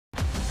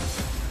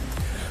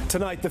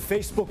Tonight, the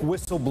Facebook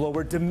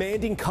whistleblower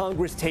demanding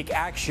Congress take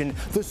action.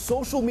 The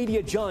social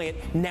media giant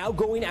now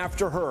going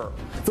after her.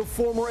 The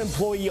former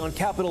employee on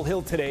Capitol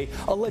Hill today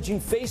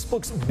alleging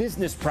Facebook's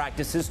business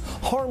practices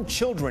harm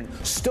children,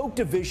 stoke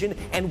division,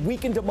 and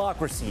weaken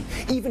democracy,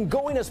 even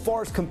going as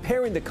far as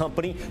comparing the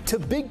company to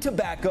big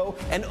tobacco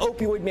and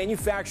opioid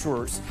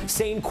manufacturers,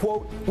 saying,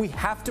 quote, "We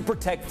have to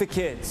protect the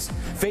kids."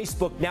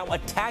 Facebook now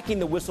attacking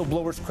the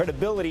whistleblower's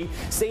credibility,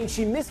 saying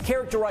she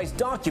mischaracterized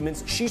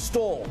documents she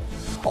stole.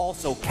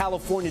 Also,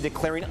 California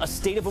declaring a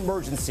state of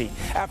emergency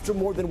after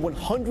more than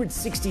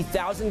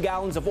 160,000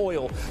 gallons of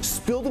oil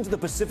spilled into the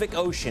Pacific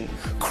Ocean.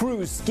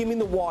 Crews skimming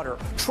the water,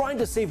 trying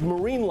to save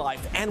marine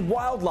life and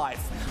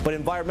wildlife. But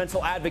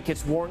environmental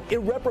advocates warn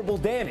irreparable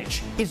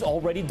damage is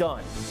already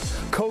done.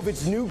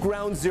 COVID's new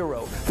ground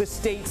zero. The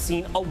state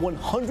seen a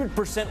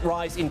 100%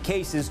 rise in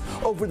cases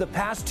over the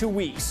past 2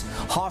 weeks.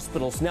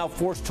 Hospitals now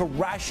forced to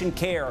ration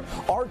care.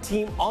 Our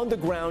team on the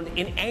ground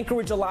in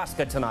Anchorage,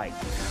 Alaska tonight.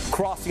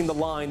 Crossing the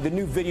line, the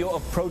new video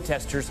of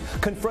protesters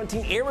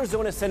confronting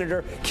Arizona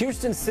Senator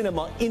Kyrsten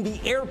Sinema in the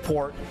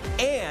airport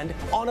and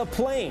on a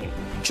plane.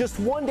 Just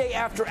one day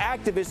after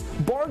activists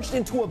barged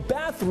into a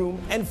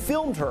bathroom and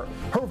filmed her.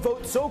 Her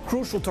vote so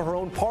crucial to her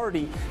own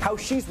party, how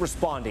she's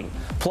responding.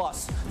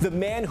 Plus, the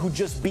man who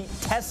just beat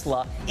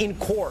Tesla in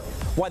court.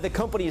 Why the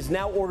company is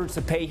now ordered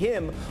to pay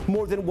him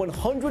more than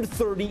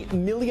 $130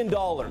 million.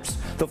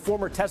 The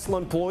former Tesla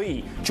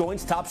employee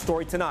joins Top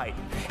Story tonight.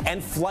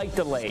 And flight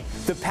delay.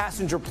 The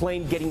passenger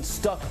plane getting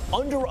stuck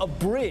under a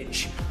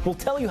bridge. We'll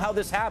tell you how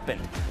this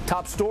happened.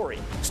 Top Story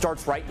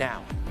starts right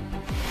now.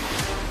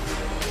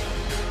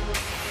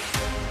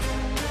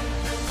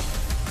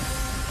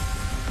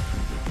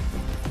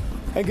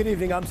 And good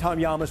evening, I'm Tom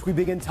Llamas. We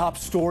begin Top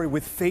Story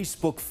with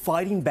Facebook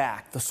fighting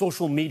back. The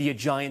social media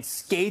giant's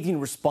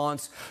scathing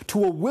response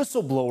to a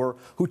whistleblower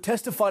who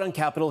testified on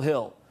Capitol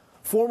Hill.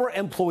 Former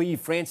employee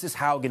Frances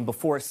Haugen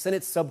before a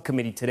Senate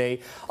subcommittee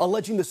today,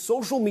 alleging the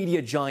social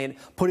media giant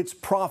put its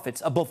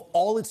profits above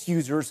all its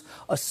users,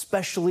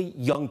 especially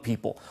young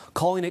people,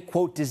 calling it,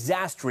 quote,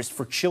 disastrous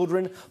for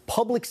children,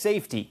 public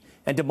safety,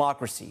 and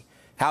democracy.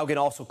 Haugen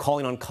also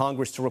calling on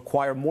Congress to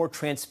require more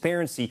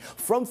transparency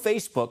from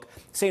Facebook,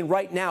 saying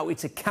right now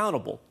it's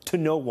accountable to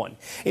no one.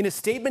 In a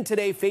statement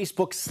today,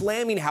 Facebook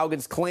slamming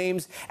Haugen's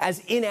claims as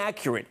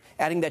inaccurate,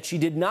 adding that she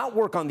did not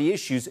work on the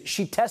issues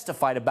she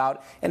testified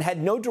about and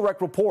had no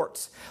direct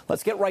reports.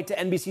 Let's get right to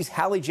NBC's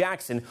Hallie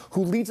Jackson,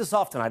 who leads us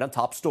off tonight on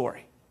Top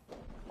Story.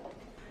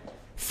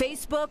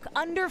 Facebook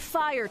under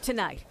fire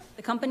tonight.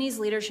 The company's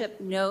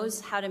leadership knows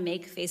how to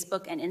make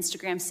Facebook and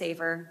Instagram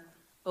safer,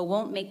 but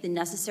won't make the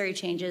necessary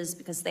changes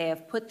because they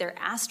have put their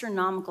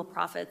astronomical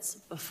profits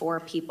before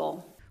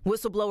people.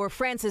 Whistleblower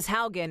Frances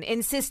Haugen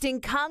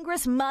insisting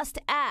Congress must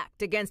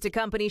act against a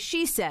company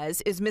she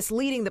says is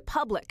misleading the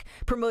public,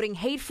 promoting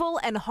hateful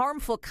and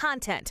harmful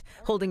content,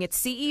 holding its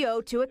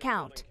CEO to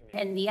account.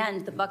 In the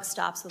end, the buck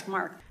stops with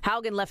Mark.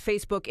 Haugen left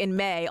Facebook in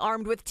May,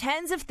 armed with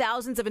tens of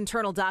thousands of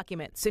internal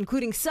documents,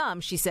 including some,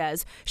 she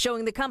says,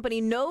 showing the company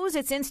knows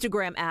its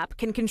Instagram app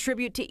can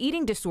contribute to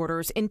eating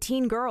disorders in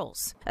teen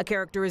girls, a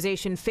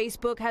characterization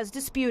Facebook has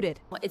disputed.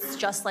 It's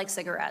just like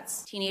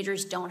cigarettes.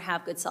 Teenagers don't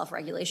have good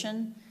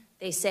self-regulation.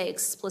 They say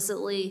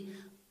explicitly,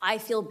 I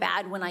feel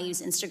bad when I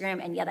use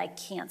Instagram, and yet I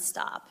can't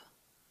stop.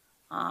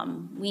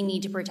 We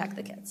need to protect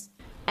the kids.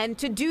 And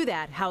to do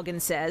that, Haugen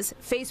says,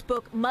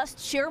 Facebook must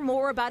share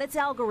more about its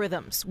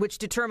algorithms, which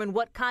determine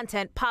what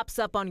content pops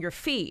up on your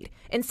feed,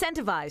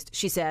 incentivized,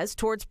 she says,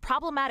 towards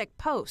problematic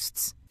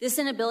posts. This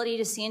inability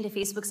to see into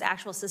Facebook's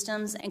actual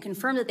systems and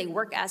confirm that they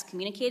work as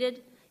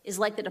communicated is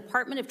like the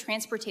Department of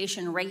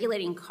Transportation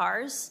regulating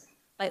cars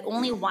by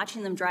only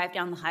watching them drive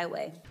down the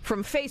highway.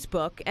 From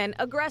Facebook, an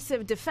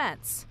aggressive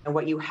defense. And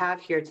what you have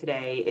here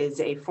today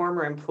is a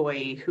former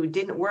employee who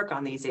didn't work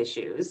on these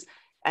issues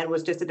and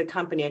was just at the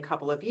company a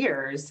couple of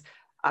years,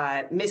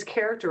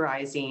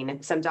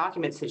 mischaracterizing some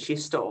documents that she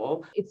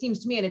stole. It seems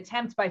to me an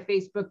attempt by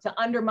Facebook to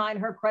undermine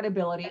her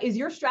credibility. Is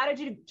your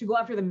strategy to go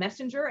after the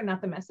messenger and not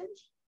the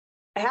message?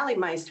 Hallie,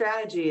 my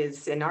strategy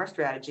is, and our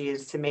strategy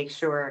is to make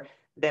sure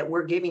that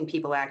we're giving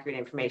people accurate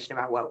information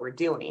about what we're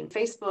doing.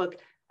 Facebook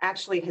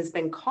actually has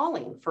been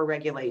calling for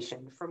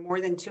regulation for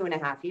more than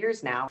 2.5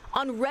 years now.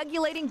 On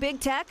regulating big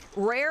tech,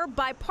 rare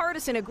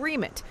bipartisan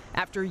agreement.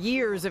 After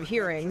years of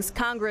hearings,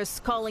 Congress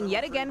calling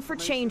yet again for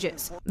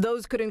changes.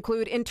 Those could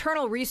include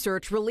internal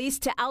research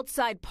released to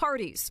outside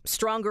parties,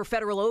 stronger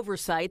federal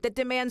oversight that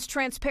demands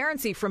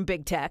transparency from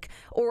big tech,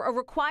 or a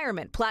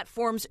requirement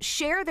platforms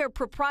share their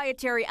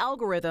proprietary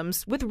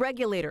algorithms with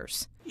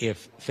regulators.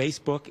 If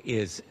Facebook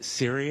is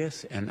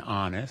serious and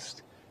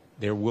honest,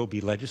 there will be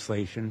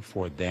legislation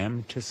for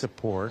them to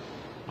support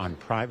on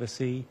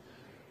privacy,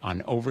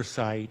 on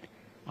oversight,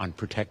 on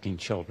protecting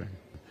children.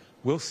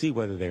 We'll see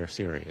whether they're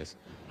serious.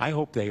 I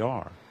hope they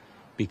are,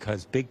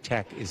 because big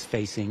tech is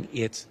facing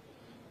its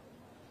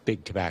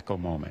big tobacco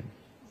moment.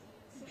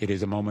 It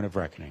is a moment of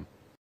reckoning.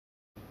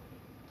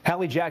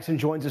 Hallie Jackson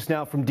joins us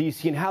now from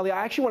D.C. And Hallie,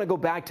 I actually want to go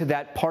back to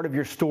that part of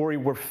your story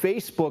where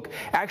Facebook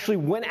actually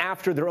went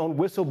after their own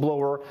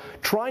whistleblower,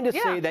 trying to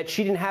say that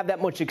she didn't have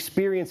that much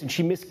experience and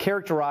she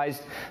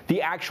mischaracterized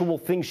the actual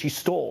thing she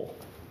stole.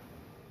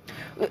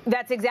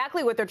 That's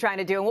exactly what they're trying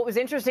to do. And what was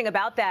interesting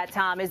about that,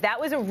 Tom, is that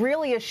was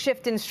really a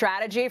shift in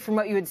strategy from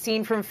what you had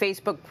seen from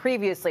Facebook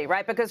previously,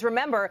 right? Because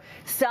remember,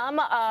 some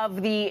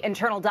of the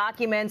internal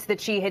documents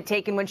that she had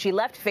taken when she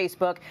left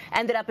Facebook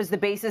ended up as the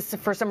basis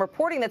for some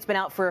reporting that's been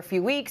out for a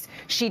few weeks.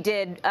 She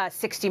did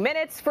 60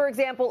 Minutes, for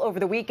example, over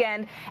the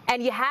weekend.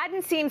 And you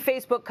hadn't seen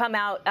Facebook come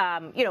out,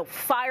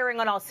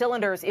 firing on all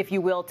cylinders, if you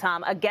will,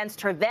 Tom,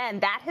 against her then.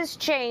 That has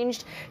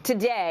changed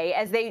today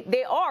as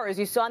they are, as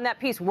you saw in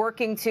that piece,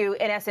 working to,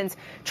 in essence,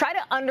 try to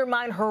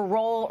undermine her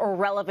role or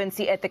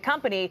relevancy at the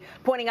company,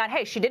 pointing out,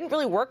 hey, she didn't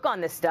really work on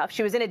this stuff.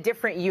 She was in a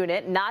different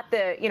unit, not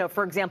the,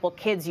 for example,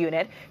 kids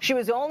unit. She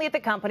was only at the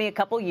company a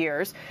couple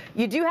years.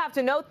 You do have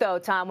to note, though,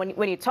 Tom,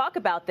 when you talk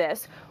about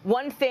this,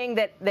 one thing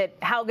that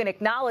Haugen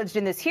acknowledged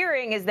in this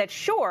hearing is that,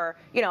 sure,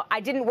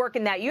 I didn't work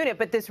in that unit,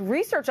 but this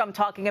research I'm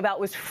talking about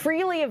was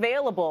freely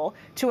available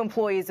to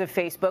employees of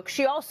Facebook.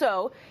 She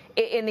also,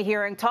 in the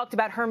hearing, talked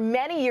about her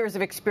many years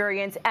of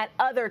experience at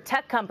other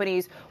tech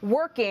companies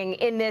working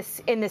in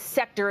this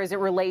sector as it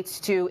relates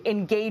to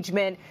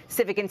engagement,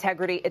 civic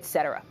integrity, et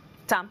cetera.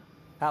 Tom?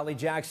 Hallie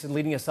Jackson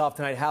leading us off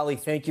tonight. Hallie,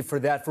 thank you for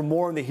that. For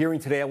more on the hearing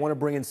today, I want to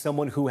bring in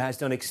someone who has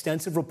done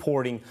extensive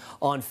reporting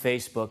on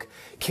Facebook.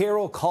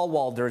 Carol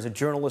Callwalder is a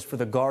journalist for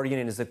The Guardian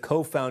and is a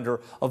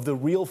co-founder of the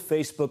Real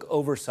Facebook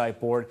Oversight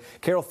Board.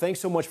 Carol, thanks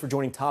so much for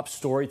joining Top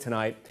Story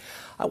tonight.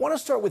 I want to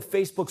start with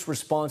Facebook's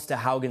response to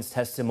Haugen's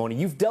testimony.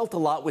 You've dealt a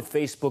lot with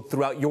Facebook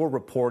throughout your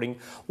reporting.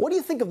 What do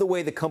you think of the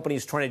way the company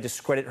is trying to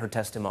discredit her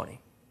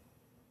testimony?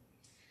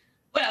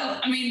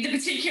 Well, the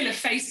particular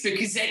Facebook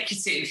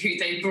executive who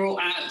they brought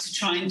out to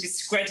try and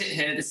discredit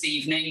her this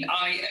evening,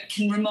 I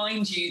can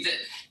remind you that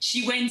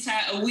she went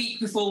out a week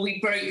before we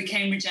broke the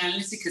Cambridge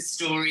Analytica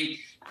story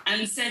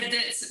and said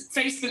that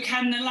Facebook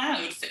hadn't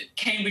allowed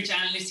Cambridge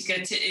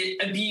Analytica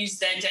to abuse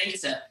their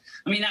data.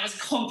 That was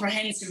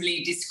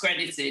comprehensively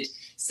discredited.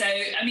 So,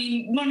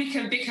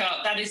 Monica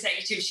Bickart, that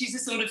executive, she's a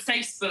sort of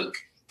Facebook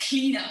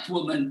cleanup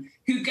woman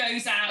who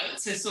goes out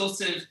to sort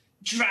of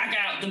drag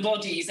out the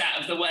bodies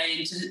out of the way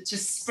and to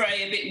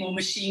spray a bit more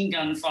machine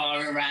gun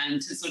fire around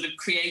to sort of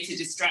create a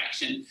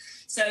distraction.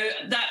 So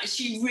that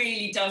she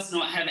really does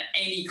not have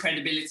any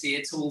credibility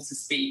at all to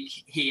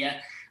speak here.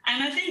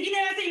 And I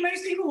think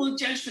most people will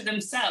judge for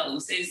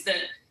themselves is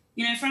that,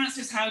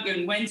 Frances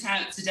Haugen went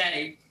out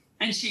today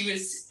and she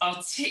was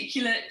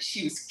articulate,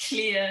 she was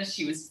clear,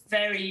 she was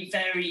very,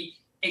 very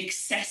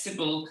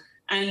accessible.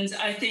 And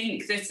I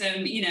think that,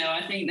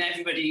 I think that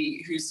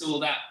everybody who saw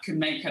that can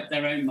make up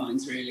their own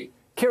minds, really.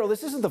 Carol,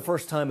 this isn't the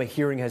first time a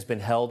hearing has been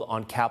held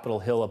on Capitol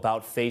Hill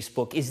about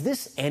Facebook. Is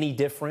this any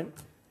different?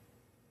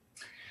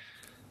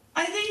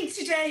 I think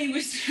today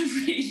was a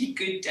really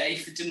good day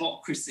for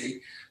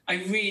democracy. I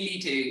really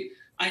do.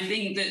 I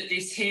think that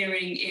this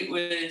hearing,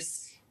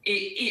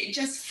 it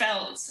just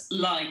felt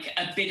like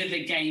a bit of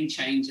a game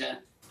changer,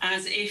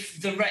 as if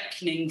the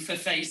reckoning for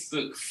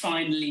Facebook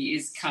finally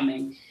is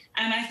coming.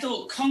 And I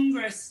thought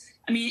Congress,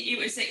 it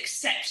was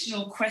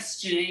exceptional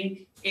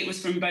questioning. It was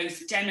from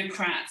both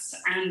Democrats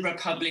and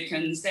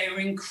Republicans. They were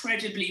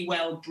incredibly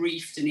well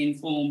briefed and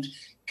informed.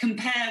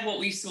 Compare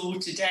what we saw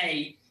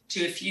today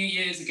to a few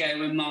years ago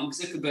when Mark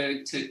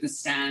Zuckerberg took the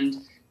stand,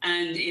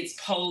 and it's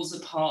poles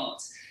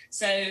apart.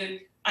 So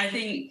I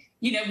think,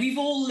 we've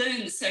all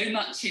learned so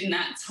much in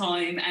that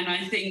time. And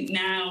I think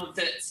now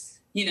that,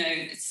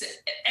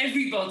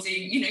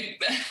 everybody,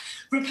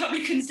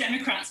 Republicans,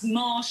 Democrats,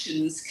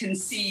 Martians can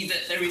see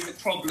that there is a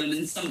problem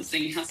and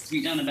something has to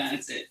be done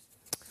about it.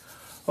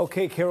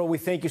 Okay, Carol, we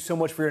thank you so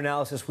much for your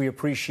analysis. We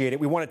appreciate it.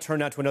 We want to turn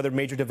now to another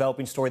major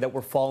developing story that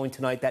we're following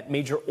tonight, that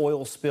major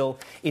oil spill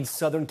in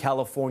Southern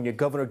California.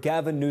 Governor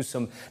Gavin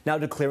Newsom now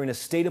declaring a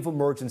state of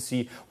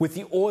emergency with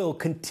the oil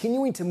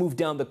continuing to move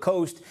down the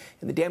coast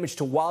and the damage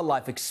to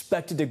wildlife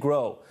expected to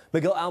grow.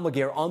 Miguel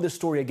Almaguer on this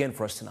story again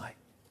for us tonight.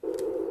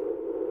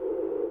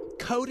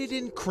 Coated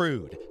in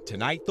crude,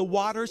 tonight the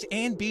waters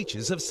and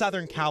beaches of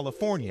Southern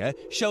California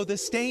show the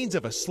stains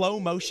of a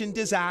slow-motion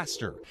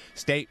disaster.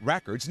 State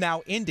records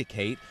now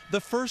indicate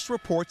the first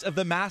reports of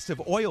the massive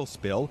oil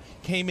spill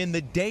came in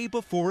the day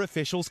before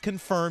officials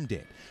confirmed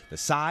it. The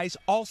size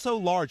also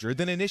larger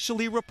than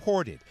initially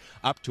reported,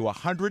 up to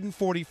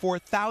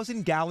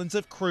 144,000 gallons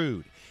of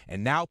crude,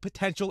 and now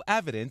potential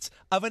evidence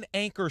of an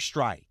anchor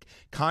strike.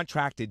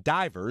 Contracted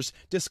divers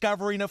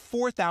discovering a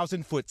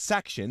 4,000-foot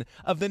section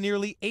of the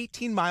nearly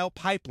 18-mile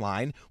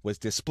pipeline was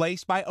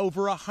displaced by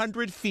over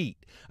 100 feet,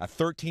 a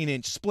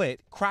 13-inch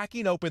split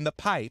cracking open the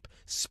pipe,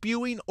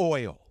 spewing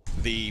oil.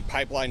 The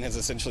pipeline has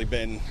essentially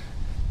been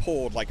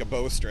pulled like a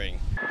bowstring.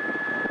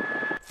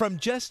 From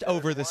just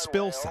over the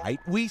spill site,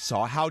 we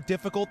saw how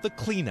difficult the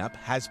cleanup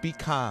has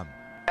become.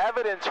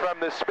 Evidence from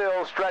the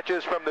spill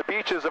stretches from the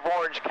beaches of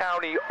Orange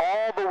County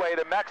all the way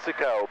to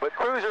Mexico, but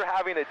crews are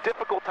having a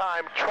difficult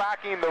time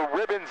tracking the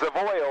ribbons of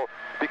oil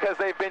because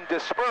they've been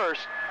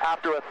dispersed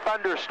after a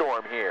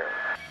thunderstorm here.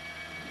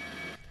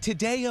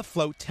 Today, a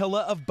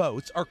flotilla of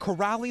boats are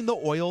corralling the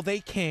oil they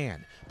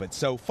can, but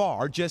so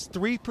far, just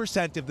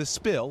 3% of the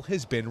spill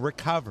has been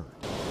recovered.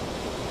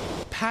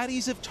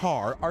 Patties of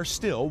tar are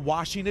still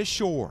washing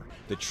ashore.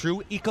 The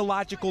true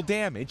ecological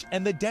damage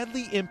and the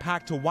deadly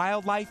impact to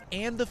wildlife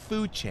and the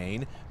food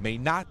chain may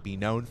not be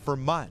known for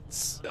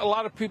months. A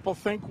lot of people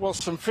think, well,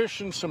 some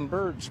fish and some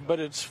birds, but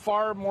it's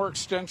far more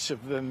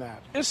extensive than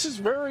that. This is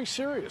very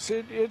serious.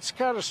 It's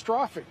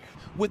catastrophic.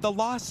 With the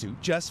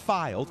lawsuit just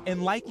filed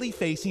and likely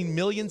facing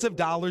millions of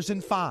dollars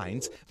in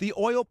fines, the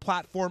oil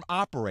platform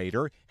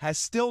operator has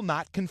still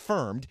not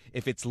confirmed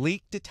if its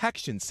leak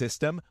detection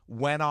system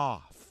went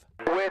off.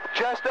 With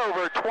just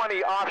over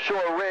 20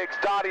 offshore rigs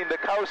dotting the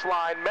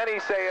coastline, many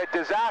say a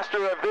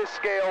disaster of this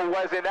scale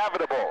was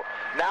inevitable.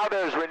 Now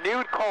there's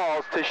renewed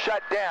calls to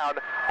shut down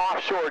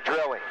offshore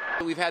drilling.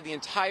 We've had the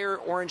entire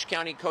Orange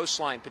County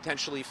coastline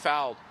potentially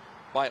fouled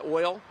by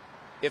oil.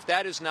 If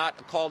that is not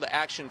a call to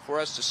action for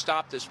us to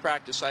stop this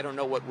practice, I don't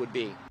know what would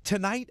be.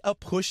 Tonight, a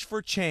push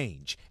for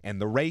change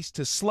and the race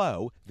to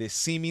slow this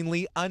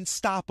seemingly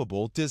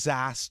unstoppable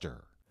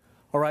disaster.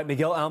 All right,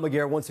 Miguel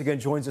Almaguer once again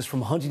joins us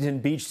from Huntington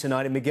Beach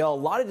tonight. And Miguel, a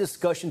lot of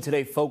discussion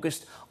today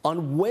focused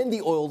on when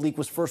the oil leak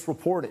was first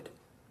reported.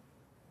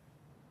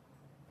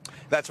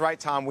 That's right,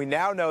 Tom. We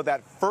now know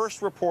that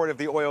first report of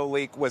the oil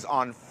leak was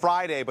on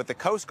Friday, but the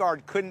Coast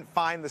Guard couldn't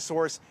find the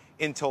source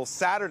until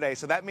Saturday.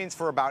 So that means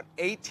for about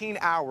 18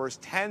 hours,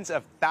 tens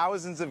of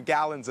thousands of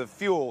gallons of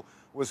fuel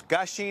was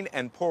gushing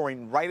and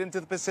pouring right into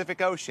the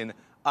Pacific Ocean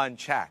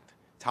unchecked.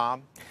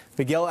 Tom?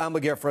 Miguel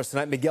Almaguer for us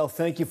tonight. Miguel,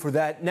 thank you for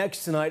that.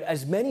 Next tonight,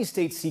 as many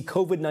states see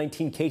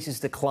COVID-19 cases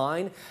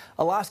decline,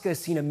 Alaska has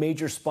seen a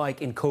major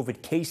spike in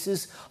COVID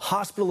cases,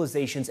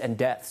 hospitalizations, and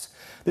deaths.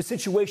 The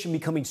situation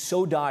becoming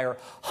so dire,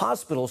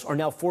 hospitals are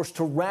now forced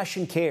to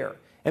ration care.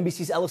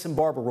 NBC's Ellison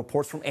Barber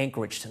reports from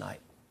Anchorage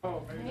tonight.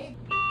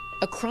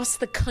 Across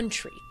the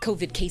country,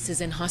 COVID cases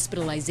and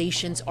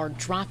hospitalizations are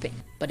dropping.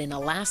 But in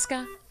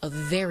Alaska, a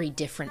very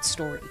different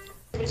story.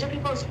 These are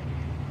people's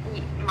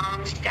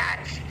moms,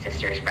 dads,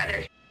 sisters,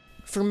 brothers.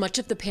 For much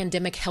of the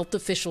pandemic, health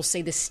officials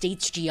say the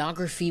state's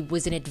geography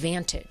was an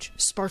advantage.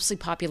 Sparsely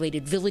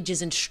populated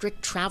villages and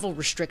strict travel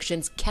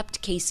restrictions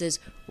kept cases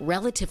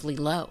relatively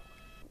low.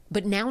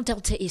 But now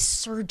Delta is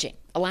surging.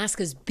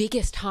 Alaska's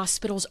biggest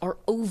hospitals are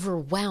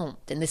overwhelmed,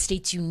 and the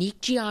state's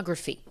unique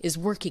geography is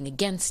working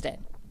against it.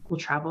 Will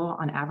travel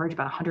on average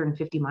about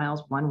 150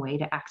 miles one way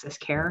to access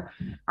care.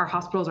 Our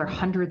hospitals are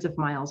hundreds of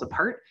miles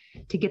apart.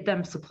 To get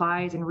them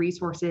supplies and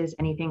resources,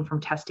 anything from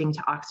testing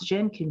to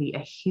oxygen, can be a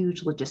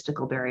huge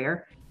logistical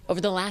barrier. Over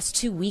the last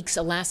 2 weeks,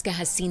 Alaska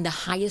has seen the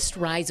highest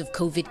rise of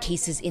COVID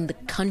cases in the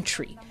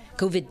country.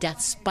 COVID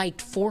deaths spiked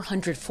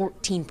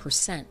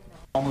 414%.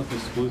 Almost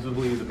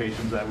exclusively the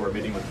patients that we're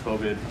admitting with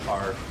COVID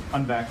are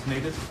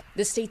unvaccinated.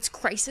 The state's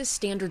crisis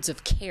standards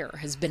of care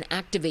has been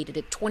activated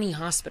at 20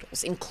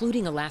 hospitals,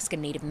 including Alaska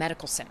Native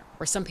Medical Center,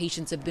 where some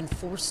patients have been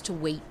forced to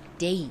wait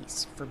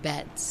days for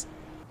beds.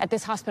 At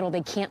this hospital,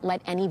 they can't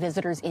let any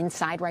visitors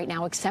inside right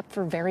now, except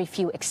for very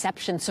few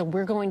exceptions. So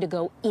we're going to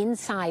go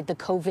inside the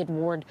COVID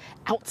ward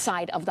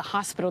outside of the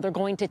hospital. They're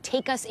going to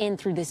take us in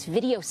through this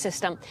video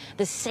system,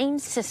 the same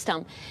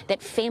system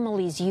that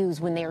families use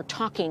when they are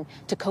talking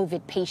to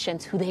COVID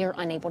patients who they are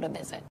unable to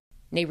visit.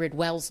 Nayrid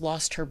Wells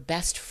lost her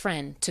best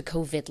friend to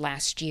COVID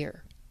last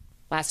year.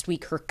 Last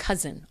week, her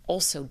cousin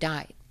also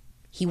died.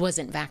 He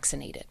wasn't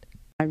vaccinated.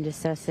 I'm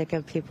just so sick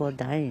of people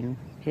dying,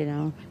 you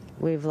know.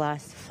 We've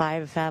lost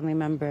 5 family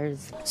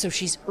members. So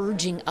she's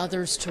urging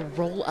others to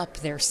roll up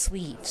their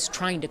sleeves,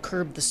 trying to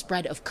curb the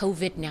spread of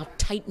COVID, now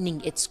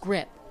tightening its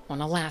grip on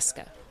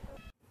Alaska.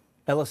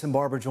 Ellison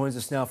Barber joins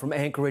us now from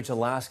Anchorage,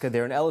 Alaska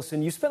there. And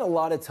Ellison, you spent a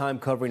lot of time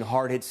covering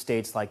hard-hit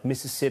states like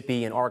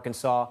Mississippi and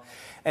Arkansas.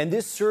 And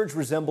this surge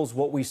resembles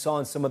what we saw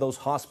in some of those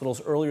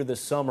hospitals earlier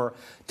this summer.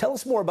 Tell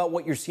us more about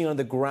what you're seeing on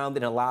the ground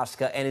in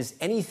Alaska, and is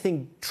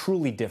anything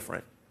truly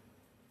different?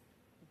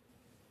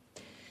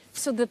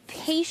 So the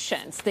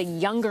patients, the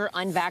younger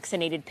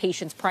unvaccinated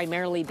patients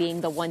primarily being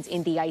the ones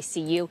in the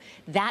ICU,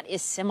 that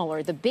is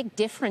similar. The big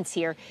difference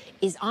here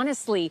is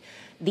honestly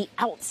the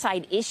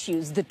outside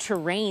issues, the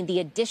terrain, the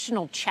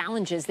additional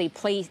challenges they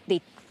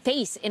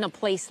face in a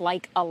place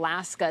like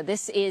Alaska.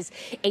 This is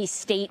a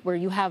state where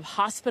you have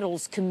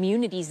hospitals,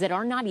 communities that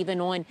are not even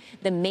on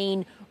the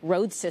main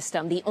road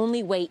system. The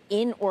only way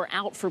in or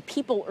out for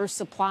people or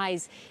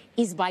supplies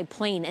is by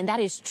plane, and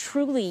that is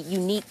truly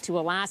unique to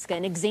Alaska.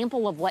 An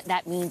example of what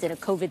that means in a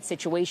COVID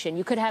situation.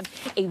 You could have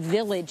a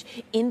village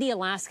in the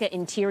Alaska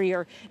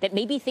interior that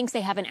maybe thinks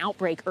they have an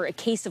outbreak or a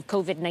case of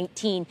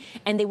COVID-19,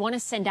 and they want to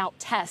send out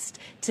tests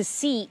to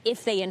see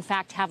if they in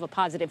fact have a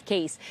positive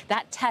case.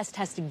 That test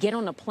has to get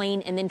on a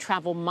plane and then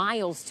travel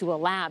miles to a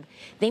lab.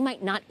 They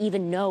might not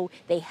even know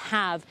they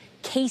have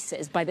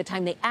cases by the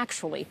time they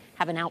actually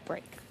have an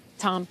outbreak.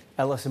 Tom?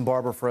 Ellison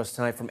Barber for us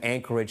tonight from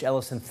Anchorage.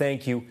 Ellison,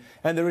 thank you.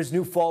 And there is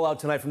new fallout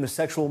tonight from the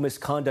sexual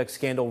misconduct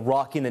scandal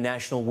rocking the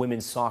National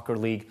Women's Soccer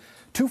League.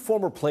 Two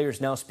former players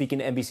now speaking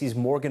to NBC's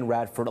Morgan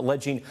Radford,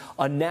 alleging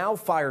a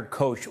now-fired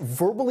coach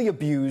verbally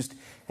abused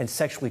and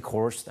sexually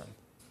coerced them.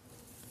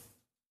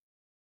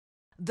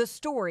 The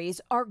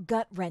stories are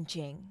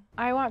gut-wrenching.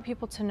 I want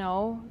people to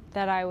know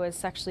that I was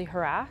sexually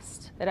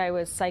harassed, that I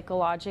was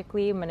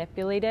psychologically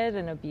manipulated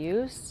and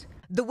abused.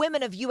 The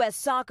women of U.S.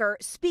 Soccer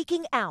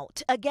speaking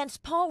out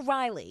against Paul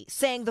Riley,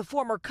 saying the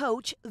former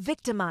coach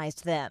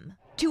victimized them.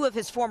 Two of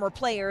his former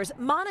players,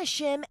 Mana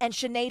Shim and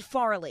Sinead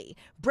Farley,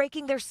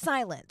 breaking their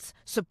silence,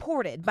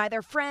 supported by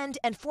their friend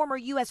and former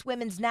U.S.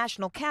 women's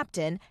national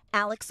captain,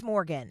 Alex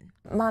Morgan.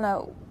 Mana,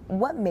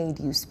 what made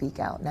you speak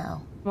out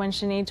now? When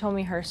Sinead told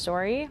me her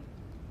story,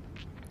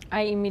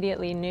 I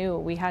immediately knew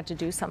we had to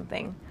do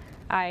something.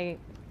 I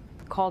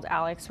called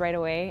Alex right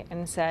away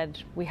and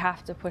said, we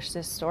have to push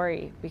this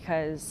story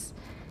because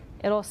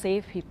it'll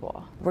save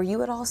people. Were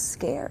you at all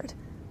scared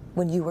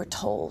when you were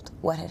told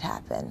what had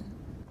happened?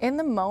 In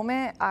the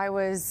moment, I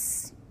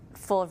was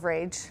full of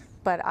rage,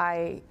 but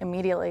I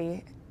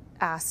immediately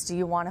asked, do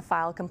you want to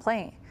file a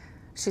complaint?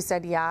 She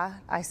said, yeah.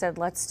 I said,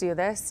 let's do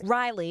this.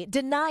 Riley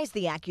denies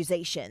the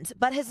accusations,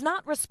 but has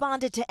not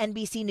responded to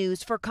NBC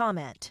News for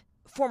comment.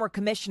 Former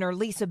Commissioner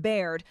Lisa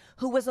Baird,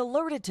 who was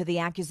alerted to the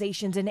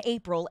accusations in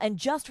April and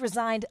just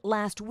resigned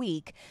last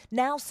week,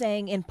 now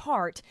saying in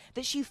part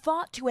that she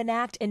fought to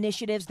enact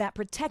initiatives that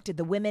protected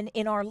the women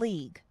in our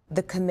league.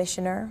 The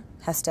commissioner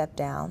has stepped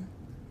down.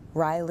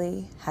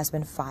 Riley has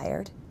been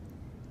fired.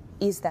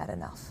 Is that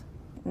enough?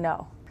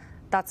 No,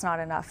 that's not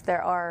enough.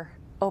 There are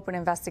open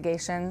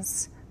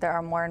investigations. There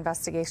are more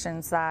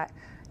investigations that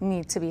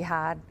need to be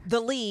had. The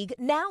league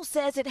now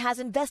says it has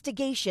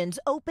investigations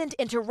opened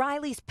into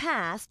Riley's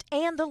past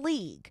and the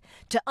league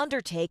to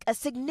undertake a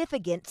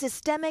significant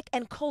systemic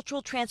and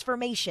cultural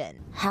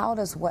transformation. How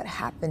does what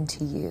happened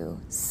to you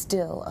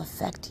still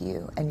affect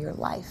you and your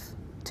life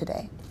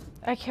today?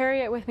 I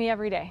carry it with me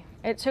every day.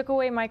 It took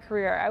away my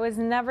career. I was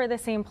never the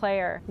same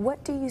player.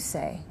 What do you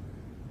say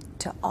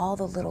to all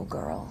the little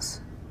girls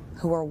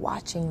who are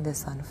watching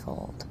this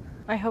unfold?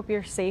 I hope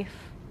you're safe.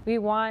 We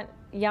want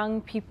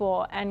young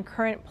people and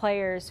current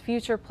players,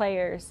 future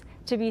players,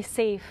 to be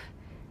safe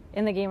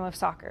in the game of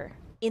soccer.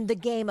 In the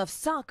game of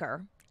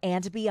soccer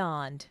and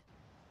beyond.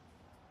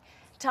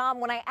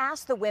 Tom, when I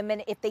asked the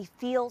women if they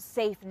feel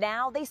safe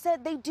now, they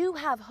said they do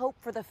have hope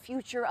for the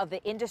future of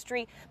the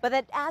industry, but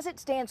that as it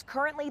stands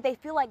currently, they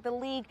feel like the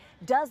league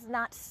does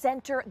not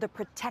center the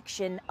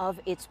protection of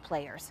its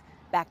players.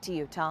 Back to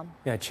you, Tom.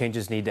 Yeah,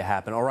 changes need to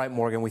happen. All right,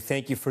 Morgan, we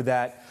thank you for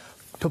that.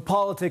 To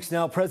politics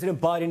now, President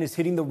Biden is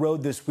hitting the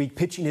road this week,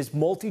 pitching his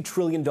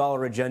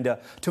multi-trillion-dollar agenda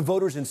to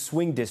voters in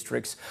swing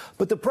districts.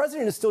 But the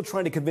president is still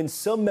trying to convince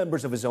some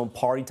members of his own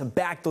party to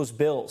back those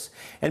bills.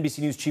 NBC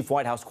News Chief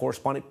White House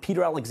correspondent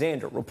Peter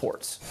Alexander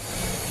reports.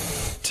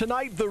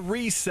 Tonight, the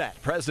reset.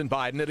 President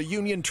Biden at a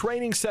union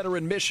training center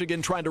in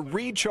Michigan trying to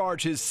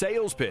recharge his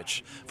sales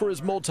pitch for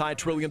his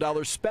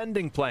multi-trillion-dollar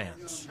spending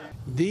plans.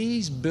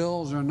 These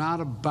bills are not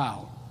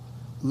about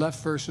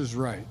left versus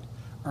right,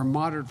 or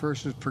moderate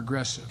versus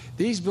progressive.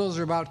 These bills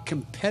are about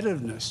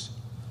competitiveness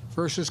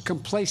versus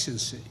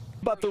complacency.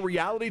 But the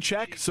reality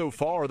check, so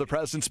far, the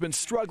president's been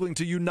struggling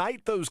to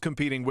unite those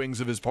competing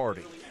wings of his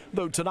party.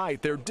 Though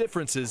tonight, their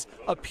differences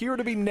appear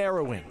to be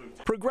narrowing.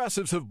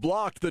 Progressives have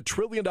blocked the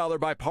trillion-dollar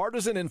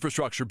bipartisan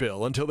infrastructure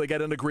bill until they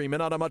get an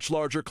agreement on a much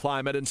larger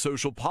climate and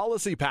social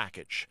policy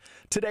package.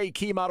 Today,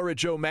 key moderate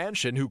Joe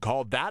Manchin, who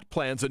called that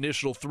plan's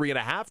initial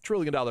 $3.5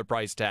 trillion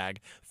price tag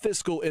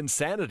fiscal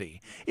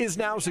insanity, is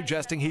now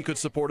suggesting he could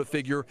support a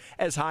figure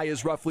as high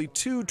as roughly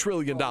 $2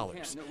 trillion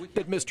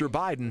that Mr.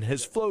 Biden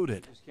has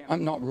floated.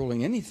 I'm not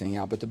ruling anything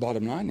out, but the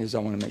bottom line is I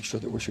want to make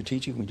sure that we're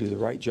strategic, we do the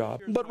right job.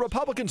 But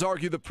Republicans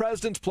argue the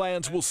president's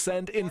plans will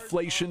send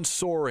inflation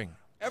soaring.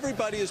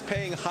 Everybody is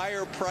paying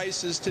higher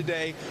prices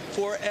today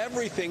for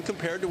everything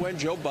compared to when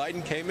Joe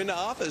Biden came into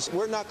office.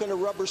 We're not going to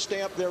rubber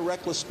stamp their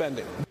reckless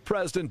spending.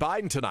 President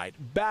Biden tonight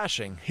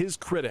bashing his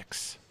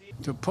critics.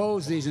 To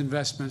oppose these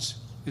investments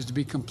is to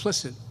be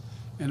complicit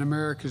in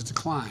America's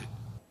decline.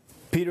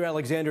 Peter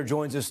Alexander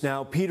joins us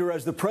now. Peter,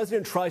 as the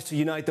president tries to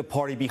unite the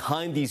party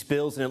behind these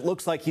bills, and it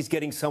looks like he's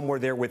getting somewhere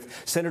there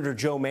with Senator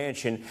Joe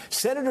Manchin,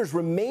 senators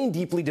remain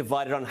deeply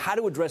divided on how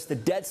to address the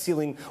debt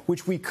ceiling,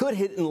 which we could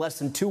hit in less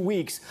than 2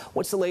 weeks.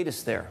 What's the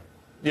latest there?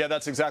 Yeah,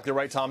 that's exactly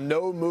right, Tom.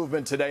 No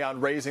movement today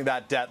on raising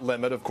that debt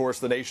limit. Of course,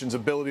 the nation's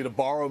ability to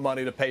borrow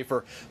money to pay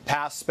for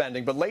past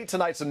spending. But late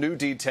tonight, some new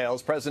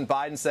details. President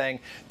Biden saying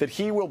that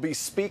he will be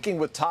speaking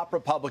with top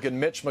Republican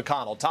Mitch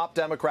McConnell. Top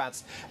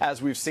Democrats,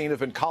 as we've seen, have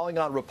been calling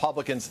on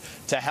Republicans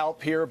to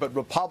help here. But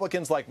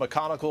Republicans like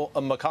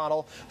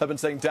McConnell have been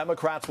saying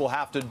Democrats will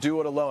have to do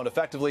it alone.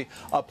 Effectively,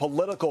 a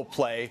political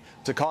play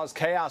to cause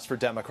chaos for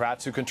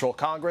Democrats who control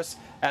Congress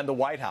and the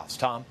White House.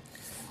 Tom?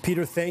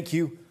 Peter, thank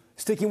you.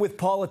 Sticking with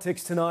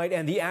politics tonight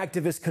and the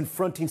activists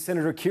confronting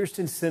Senator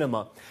Kyrsten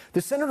Sinema. The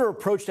senator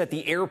approached at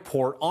the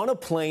airport, on a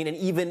plane, and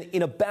even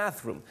in a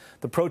bathroom.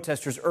 The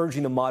protesters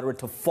urging the moderate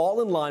to fall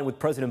in line with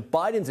President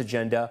Biden's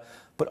agenda.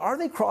 But are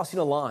they crossing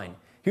a line?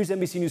 Here's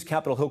NBC News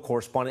Capitol Hill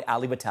correspondent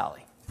Ali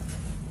Vitale.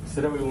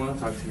 Sit down, we want to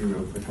talk to you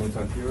real quick. Can we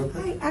talk to you real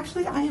quick?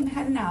 Actually, I am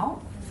heading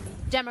out.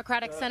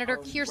 Democratic Senator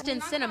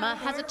Kyrsten Sinema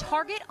has a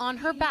target on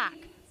her back,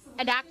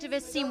 and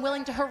activists seem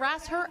willing to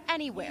harass her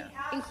anywhere,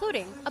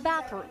 including a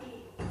bathroom.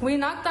 We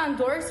knocked on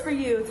doors for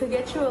you to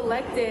get you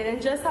elected,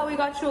 and just how we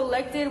got you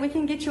elected, we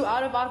can get you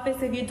out of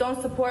office if you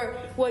don't support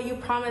what you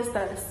promised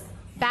us.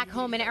 Back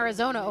home in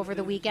Arizona over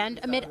the weekend,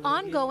 amid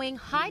ongoing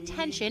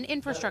high-tension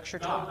infrastructure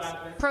talks,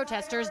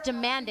 protesters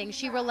demanding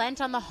she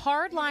relent on the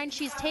hard line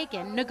she's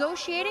taken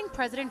negotiating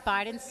President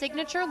Biden's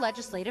signature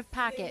legislative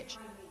package.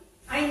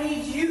 I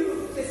need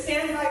you to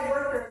stand by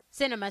workers.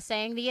 Sinema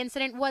saying the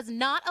incident was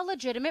not a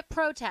legitimate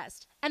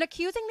protest and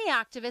accusing the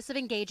activists of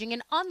engaging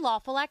in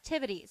unlawful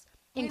activities,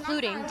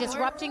 including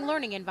disrupting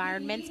learning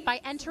environments by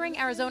entering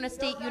Arizona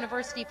State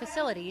University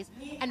facilities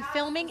and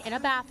filming in a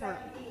bathroom.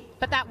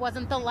 But that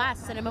wasn't the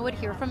last Sinema would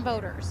hear from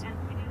voters.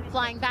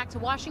 Flying back to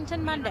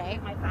Washington Monday.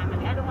 My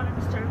family. I don't want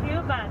to disturb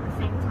you, but at the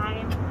same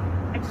time,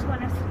 I just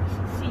want to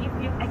see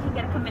if I can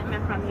get a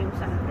commitment from you,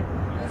 Senator.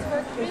 It's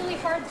worked really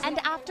hard. And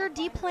after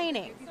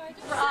deplaning,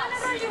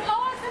 Senator, you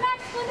owe us an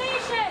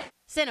explanation.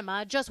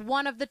 Sinema, just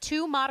one of the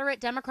two moderate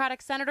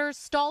Democratic senators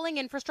stalling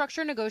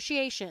infrastructure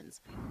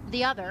negotiations.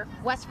 The other,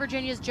 West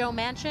Virginia's Joe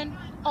Manchin,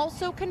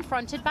 also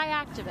confronted by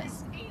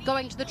activists,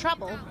 going to the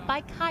trouble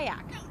by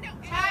kayak.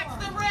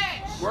 Tax the rich!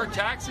 We're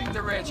taxing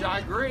the rich, I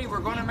agree. We're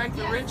going to make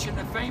the rich and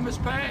the famous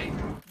pay.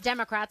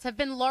 Democrats have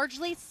been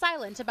largely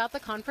silent about the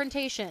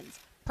confrontations.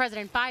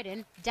 President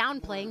Biden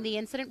downplaying the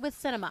incident with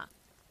Sinema.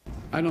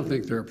 I don't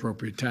think they're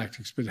appropriate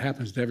tactics, but it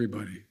happens to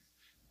everybody.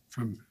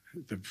 From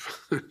the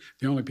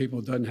only people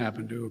it doesn't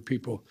happen to are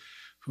people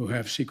who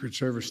have Secret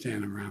Service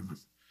standing around them.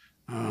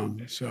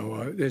 It's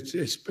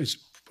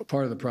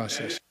part of the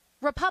process.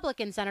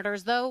 Republican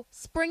senators, though,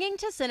 springing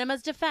to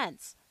Sinema's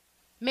defense.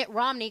 Mitt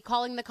Romney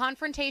calling the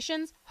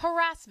confrontations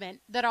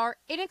harassment that are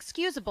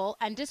inexcusable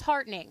and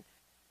disheartening.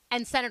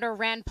 And Senator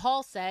Rand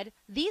Paul said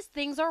these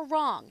things are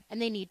wrong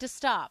and they need to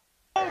stop.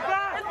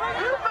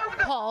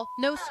 Paul,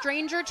 no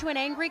stranger to an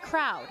angry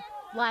crowd.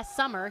 Last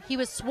summer, he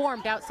was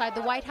swarmed outside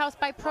the White House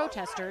by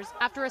protesters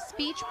after a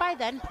speech by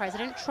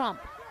then-President Trump.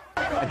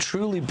 I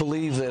truly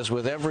believe this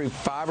with every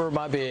fiber of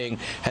my being.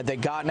 Had they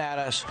gotten at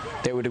us,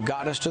 they would have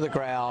gotten us to the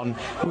ground.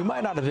 We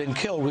might not have been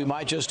killed. We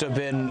might just have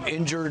been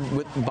injured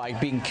by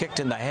being kicked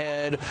in the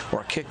head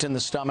or kicked in the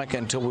stomach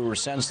until we were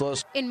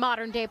senseless. In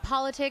modern-day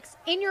politics,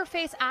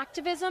 in-your-face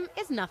activism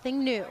is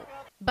nothing new.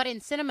 But in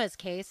Sinema's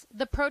case,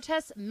 the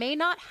protests may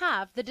not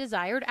have the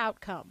desired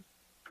outcome.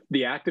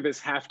 The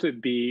activists have to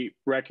be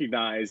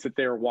recognized that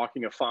they're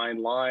walking a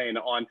fine line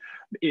on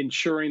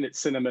ensuring that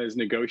Sinema is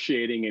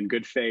negotiating in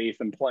good faith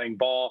and playing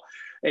ball,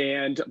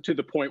 and to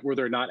the point where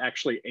they're not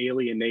actually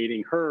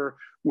alienating her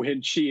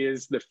when she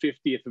is the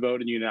 50th vote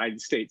in the United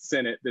States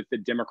Senate that the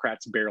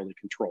Democrats barely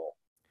control.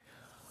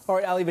 All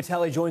right, Ali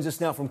Vitale joins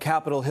us now from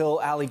Capitol Hill.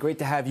 Ali, great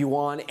to have you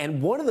on.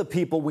 And one of the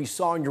people we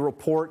saw in your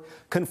report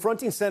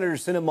confronting Senator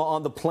Sinema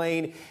on the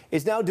plane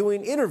is now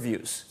doing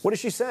interviews. What is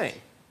she saying?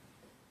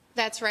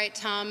 That's right,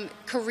 Tom.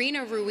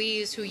 Karina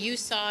Ruiz, who you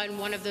saw in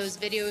one of those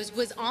videos,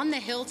 was on the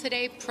Hill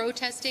today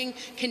protesting,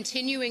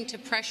 continuing to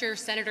pressure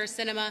Senator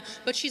Sinema,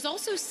 but she's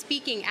also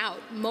speaking out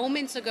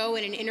moments ago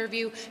in an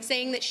interview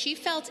saying that she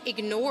felt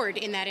ignored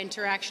in that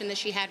interaction that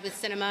she had with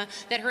Sinema,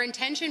 that her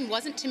intention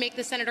wasn't to make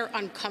the senator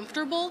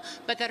uncomfortable,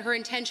 but that her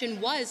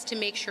intention was to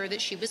make sure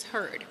that she was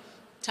heard.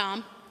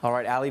 Tom? All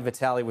right, Ali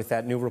Vitale with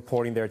that new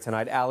reporting there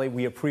tonight. Ali,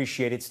 we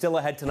appreciate it. Still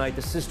ahead tonight,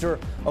 the sister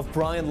of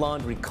Brian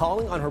Laundrie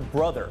calling on her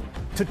brother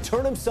to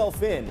turn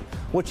himself in,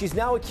 what she's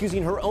now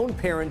accusing her own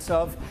parents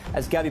of,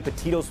 as Gabby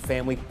Petito's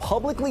family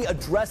publicly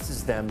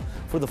addresses them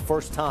for the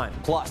first time.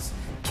 Plus,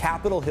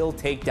 Capitol Hill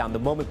takedown, the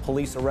moment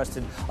police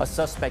arrested a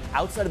suspect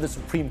outside of the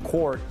Supreme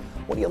Court,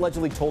 what he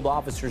allegedly told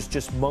officers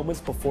just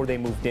moments before they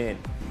moved in.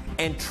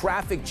 And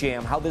traffic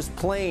jam, how this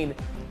plane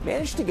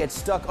managed to get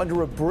stuck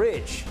under a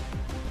bridge.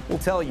 We'll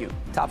tell you.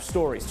 Top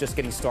stories just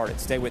getting started.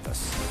 Stay with us.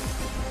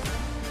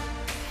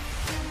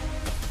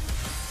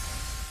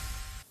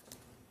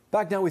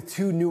 Back now with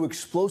two new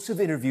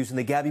explosive interviews in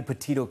the Gabby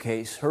Petito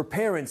case. Her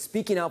parents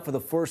speaking out for the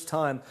first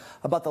time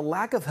about the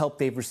lack of help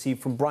they've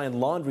received from Brian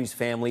Laundrie's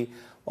family,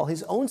 while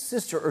his own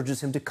sister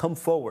urges him to come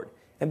forward.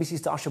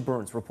 NBC's Dasha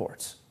Burns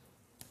reports.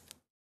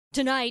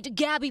 Tonight,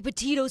 Gabby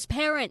Petito's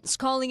parents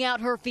calling out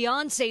her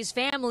fiance's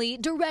family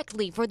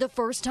directly for the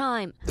first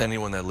time.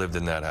 Anyone that lived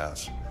in that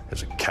house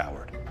is a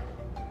coward,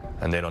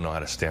 and they don't know how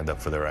to stand up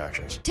for their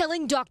actions.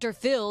 Telling Dr.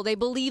 Phil they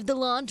believe the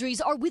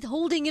Laundries are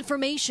withholding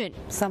information.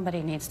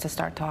 Somebody needs to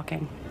start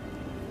talking.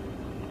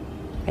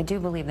 I do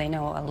believe they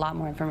know a lot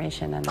more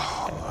information than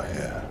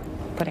they're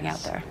putting out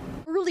there.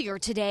 Earlier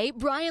today,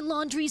 Brian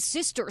Laundrie's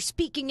sister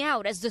speaking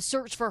out as the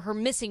search for her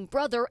missing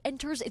brother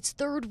enters its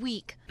third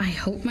week. I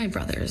hope my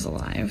brother is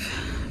alive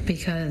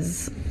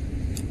because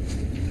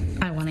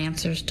I want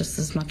answers just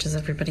as much as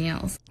everybody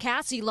else.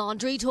 Cassie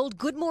Laundrie told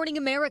Good Morning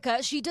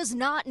America she does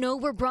not know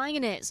where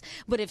Brian is,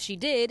 but if she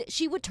did,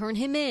 she would turn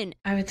him in.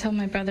 I would tell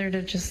my brother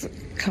to just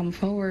come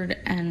forward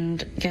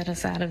and get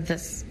us out of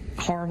this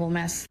horrible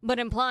mess. But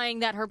implying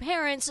that her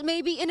parents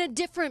may be in a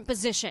different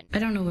position. I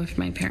don't know if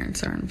my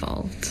parents are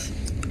involved.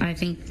 I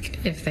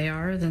think if they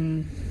are,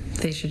 then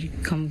they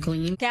should come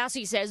clean.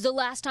 Cassie says the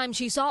last time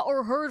she saw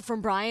or heard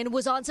from Brian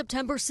was on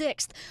September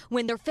 6th,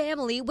 when their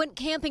family went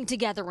camping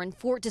together in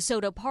Fort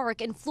DeSoto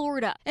Park in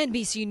Florida.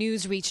 NBC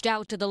News reached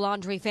out to the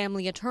Laundrie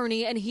family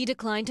attorney, and he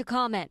declined to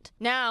comment.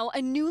 Now,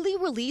 a newly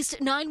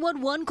released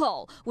 911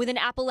 call with an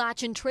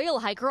Appalachian Trail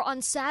hiker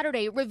on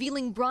Saturday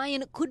revealing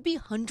Brian could be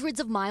hundreds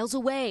of miles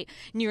away,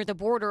 near the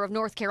border of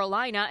North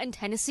Carolina and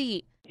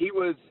Tennessee. He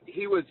was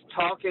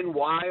talking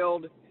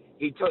wild.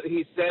 He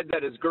said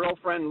that his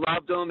girlfriend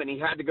loved him and he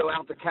had to go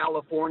out to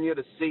California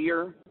to see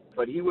her,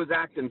 but he was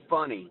acting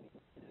funny.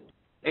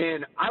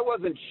 And I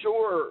wasn't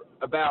sure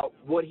about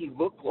what he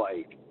looked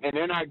like. And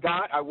then I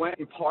went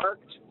and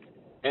parked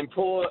and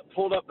pulled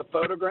up the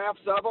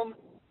photographs of him,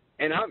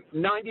 and I'm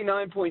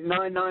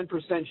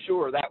 99.99%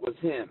 sure that was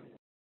him.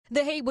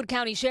 The Haywood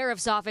County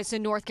Sheriff's Office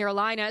in North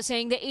Carolina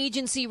saying the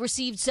agency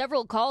received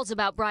several calls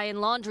about Brian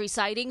Laundrie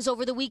sightings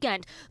over the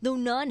weekend, though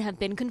none have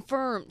been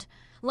confirmed.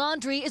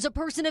 Laundrie is a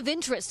person of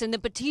interest in the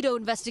Petito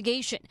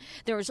investigation.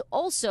 There is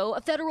also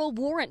a federal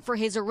warrant for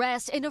his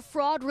arrest in a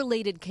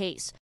fraud-related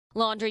case.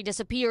 Laundrie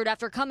disappeared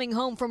after coming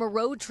home from a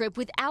road trip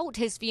without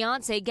his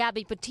fiancée,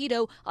 Gabby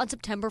Petito, on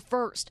September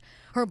 1st.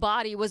 Her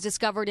body was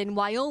discovered in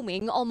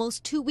Wyoming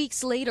almost 2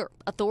 weeks later.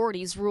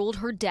 Authorities ruled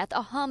her death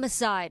a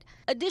homicide.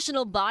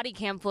 Additional body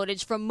cam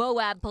footage from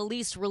Moab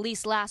police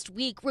released last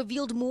week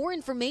revealed more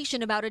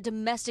information about a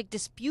domestic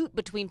dispute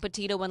between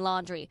Petito and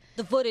Laundrie.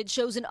 The footage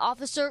shows an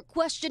officer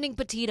questioning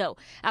Petito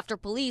after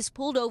police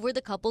pulled over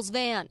the couple's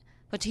van.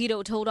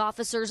 Petito told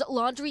officers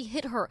Laundrie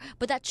hit her,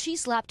 but that she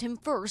slapped him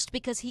first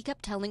because he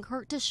kept telling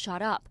her to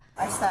shut up.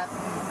 I slapped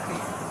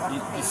him.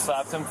 You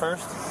slapped him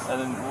first? And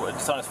then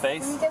just on his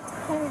face? You kept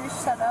telling me to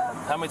shut up.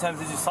 How many times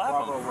did you slap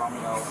him?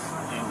 Romeo,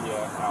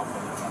 India, Alpha.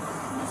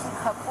 Just a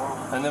couple.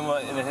 And then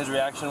what? And then his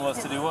reaction was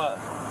to do what?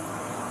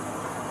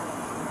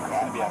 I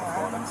ran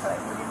so I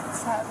wouldn't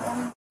slap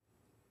him.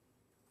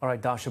 All right,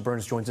 Dasha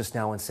Burns joins us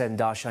now on set. And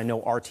Dasha, I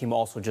know our team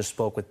also just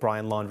spoke with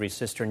Brian Laundrie's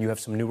sister, and you have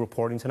some new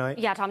reporting tonight?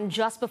 Yeah, Tom,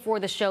 just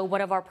before the show,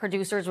 one of our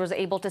producers was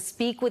able to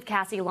speak with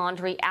Cassie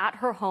Laundrie at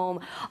her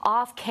home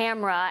off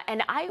camera.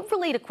 And I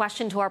relayed a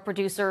question to our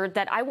producer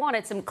that I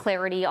wanted some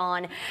clarity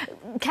on.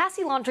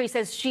 Cassie Laundrie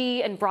says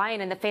she and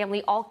Brian and the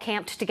family all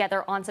camped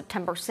together on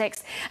September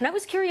 6th. And I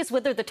was curious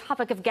whether the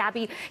topic of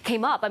Gabby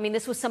came up. I mean,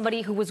 this was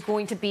somebody who was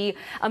going to be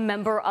a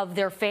member of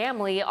their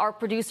family. Our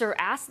producer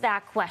asked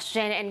that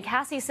question, and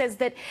Cassie says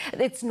that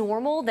it's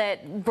normal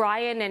that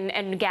Brian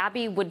and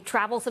Gabby would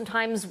travel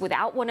sometimes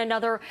without one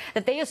another,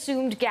 that they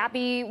assumed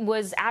Gabby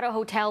was at a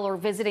hotel or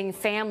visiting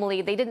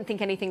family. They didn't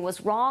think anything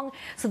was wrong,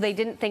 so they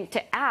didn't think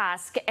to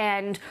ask,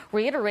 and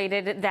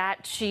reiterated that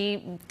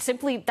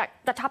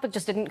that topic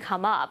just didn't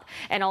come up,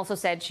 and also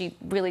said she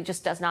really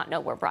just does not know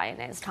where Brian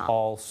is, Tom.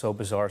 All so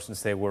bizarre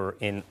since they were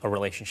in a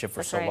relationship for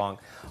That's so right. long.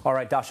 All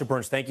right, Dasha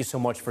Burns, thank you so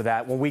much for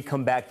that. When we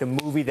come back, the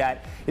movie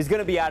that is going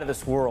to be out of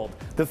this world.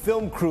 The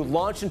film crew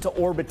launched into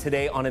orbit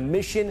today on a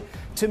mission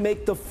to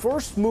make the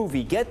first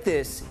movie, get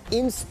this,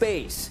 in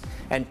space.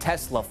 And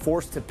Tesla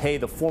forced to pay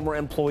the former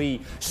employee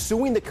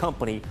suing the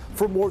company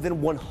for more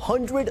than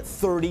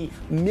 $130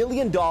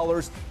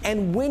 million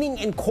and winning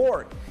in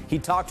court. He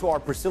talked to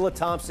our Priscilla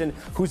Thompson,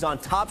 who's on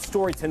Top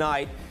Story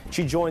tonight.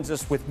 She joins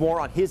us with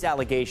more on his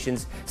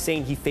allegations,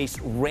 saying he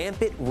faced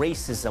rampant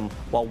racism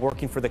while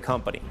working for the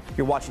company.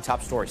 You're watching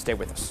Top Story. Stay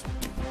with us.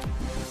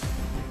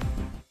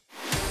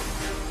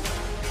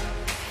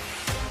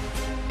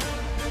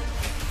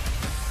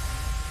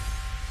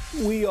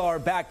 We are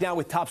back now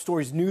with Top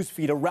Story's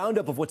newsfeed, a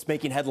roundup of what's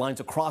making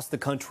headlines across the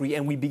country,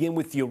 and we begin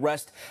with the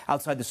arrest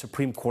outside the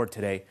Supreme Court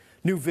today.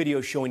 New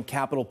video showing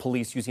Capitol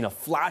Police using a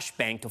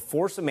flashbang to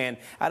force a man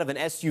out of an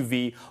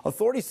SUV.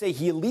 Authorities say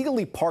he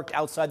illegally parked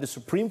outside the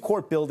Supreme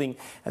Court building,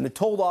 and they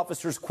told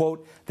officers,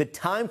 quote, "The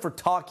time for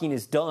talking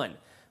is done."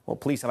 Well,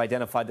 police have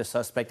identified the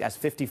suspect as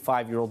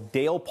 55-year-old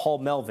Dale Paul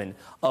Melvin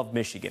of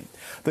Michigan.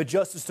 The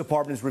Justice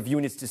Department is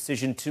reviewing its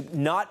decision to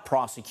not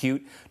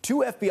prosecute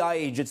two FBI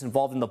agents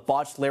involved in the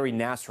botched Larry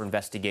Nassar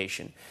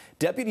investigation.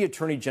 Deputy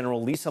Attorney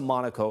General Lisa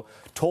Monaco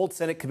told the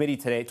Senate committee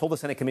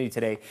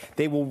today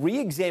they will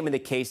re-examine the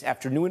case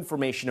after new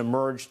information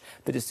emerged.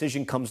 The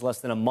decision comes less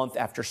than a month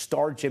after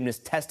star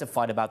gymnasts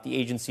testified about the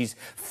agency's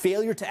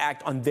failure to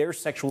act on their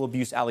sexual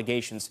abuse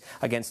allegations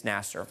against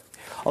Nassar.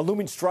 A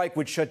looming strike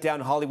would shut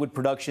down Hollywood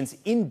productions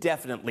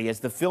indefinitely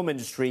as the film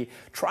industry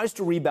tries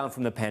to rebound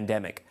from the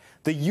pandemic.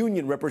 The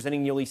union,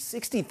 representing nearly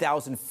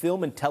 60,000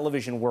 film and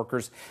television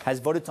workers, has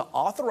voted to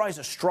authorize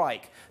a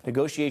strike.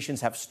 Negotiations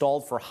have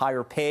stalled for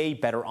higher pay,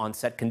 better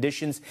on-set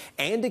conditions,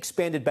 and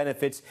expanded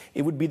benefits.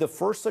 It would be the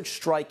first such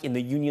strike in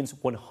the union's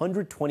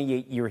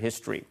 128-year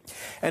history.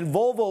 And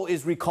Volvo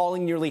is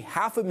recalling nearly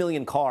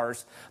 500,000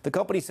 cars. The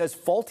company says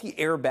faulty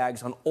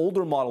airbags on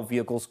older model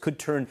vehicles could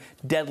turn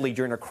deadly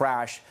during a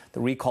crash.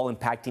 The recall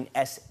impacting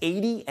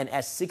S80 and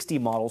S 60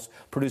 models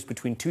produced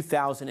between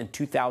 2000 and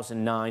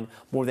 2009.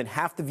 More than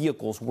half the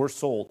vehicles were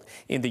sold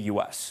in the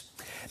U.S.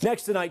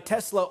 Next tonight,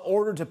 Tesla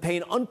ordered to pay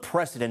an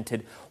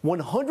unprecedented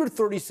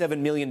 $137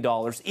 million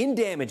in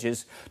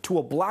damages to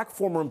a black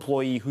former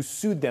employee who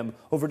sued them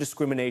over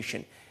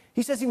discrimination.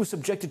 He says he was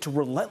subjected to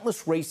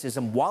relentless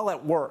racism while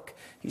at work.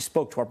 He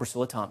spoke to our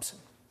Priscilla Thompson.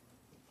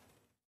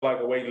 Like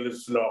a weight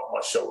lifted off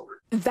my shoulder.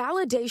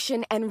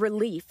 Validation and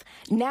relief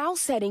now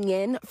setting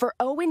in for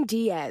Owen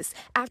Diaz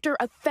after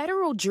a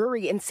federal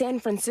jury in San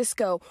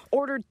Francisco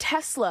ordered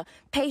Tesla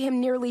pay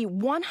him nearly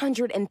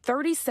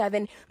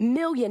 $137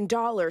 million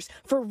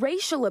for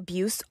racial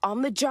abuse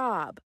on the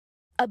job.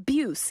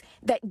 Abuse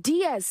that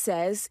Diaz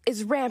says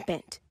is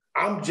rampant.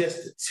 I'm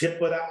just the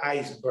tip of the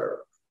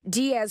iceberg.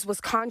 Diaz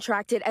was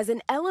contracted as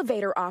an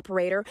elevator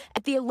operator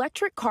at the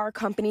electric car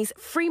company's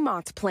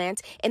Fremont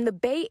plant in the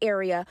Bay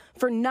Area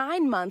for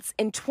 9 months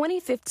in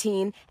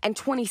 2015 and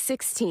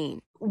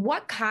 2016.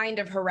 What kind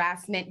of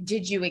harassment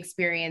did you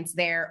experience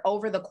there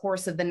over the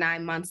course of the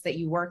 9 months that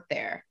you worked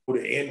there?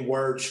 The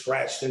N-word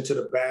scratched into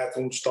the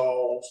bathroom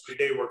stalls.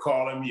 They were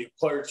calling me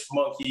a perch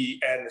monkey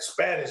and the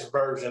Spanish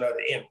version of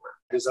the N-word.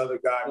 This other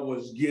guy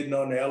was getting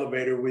on the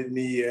elevator with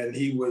me, and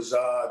he was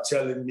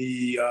telling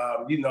me,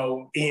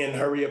 Ian,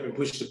 hurry up and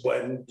push the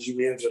button. You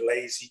Ians are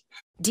lazy.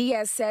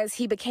 Diaz says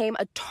he became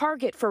a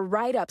target for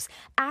write-ups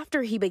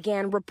after he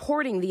began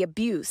reporting the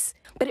abuse.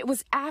 But it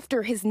was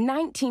after his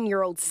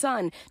 19-year-old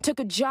son took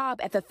a job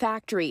at the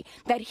factory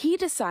that he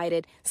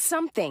decided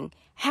something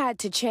had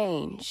to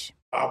change.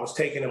 I was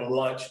taking him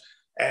lunch,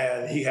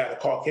 and he had a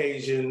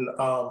Caucasian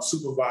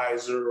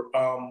supervisor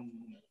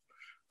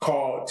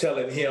called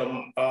telling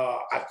him,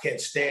 I can't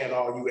stand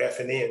all you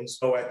effing Ns.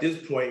 So at this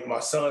point,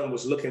 my son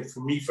was looking for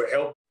me for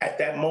help. At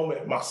that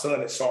moment, my son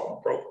had saw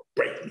him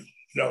break me.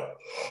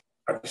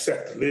 I just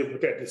had to live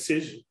with that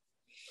decision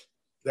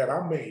that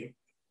I made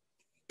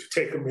to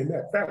take him in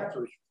that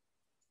factory.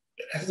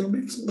 That's the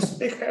biggest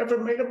mistake I ever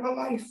made in my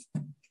life.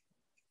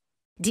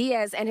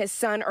 Diaz and his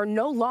son are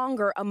no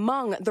longer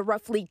among the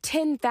roughly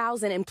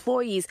 10,000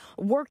 employees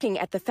working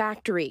at the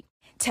factory.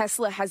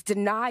 Tesla has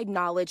denied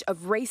knowledge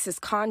of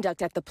racist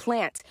conduct at the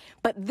plant,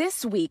 but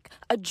this week,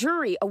 a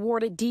jury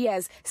awarded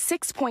Diaz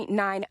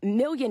 $6.9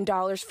 million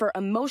for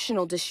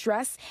emotional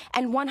distress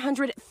and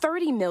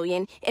 $130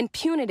 million in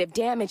punitive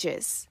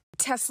damages.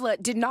 Tesla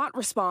did not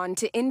respond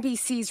to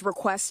NBC's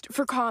request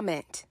for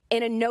comment.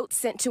 In a note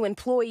sent to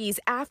employees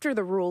after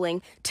the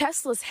ruling,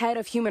 Tesla's head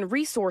of human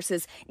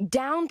resources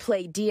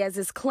downplayed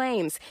Diaz's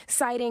claims,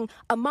 citing,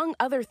 among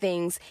other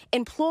things,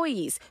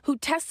 employees who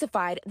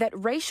testified that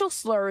racial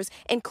slurs,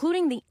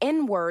 including the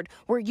N-word,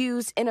 were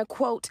used in a,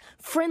 quote,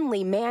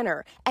 friendly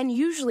manner, and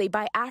usually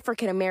by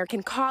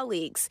African-American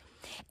colleagues,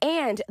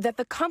 and that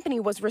the company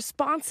was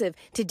responsive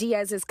to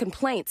Diaz's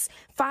complaints,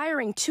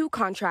 firing 2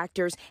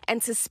 contractors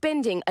and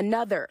suspending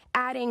another,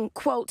 adding,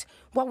 quote,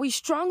 while we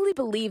strongly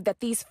believe that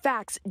these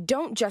facts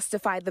don't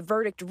justify the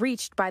verdict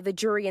reached by the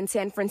jury in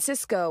San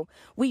Francisco,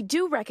 we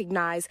do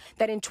recognize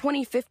that in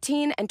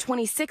 2015 and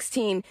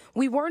 2016,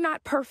 we were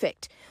not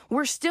perfect.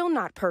 We're still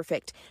not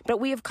perfect,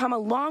 but we have come a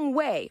long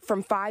way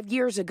from 5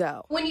 years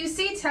ago. When you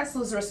see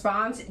Tesla's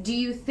response, do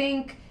you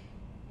think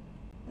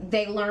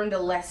they learned a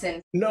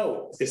lesson?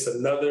 No, it's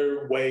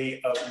another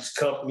way of these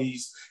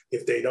companies,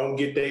 if they don't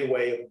get their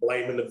way, of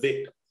blaming the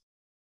victim.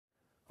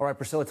 All right,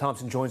 Priscilla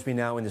Thompson joins me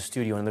now in the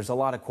studio, and there's a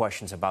lot of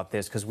questions about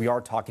this because we are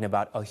talking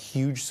about a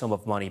huge sum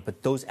of money,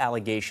 but those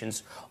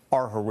allegations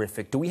are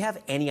horrific. Do we have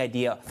any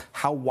idea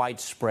how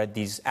widespread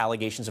these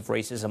allegations of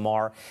racism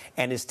are,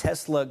 and is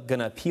Tesla going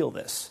to appeal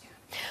this?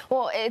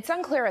 Well, it's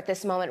unclear at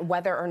this moment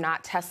whether or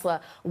not Tesla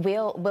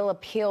will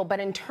appeal. But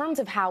in terms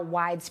of how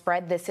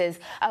widespread this is,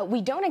 we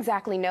don't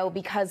exactly know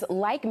because,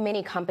 like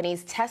many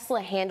companies,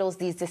 Tesla handles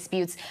these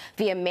disputes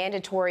via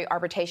mandatory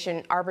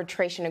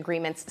arbitration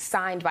agreements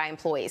signed by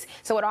employees.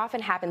 So it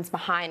often happens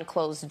behind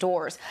closed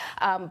doors.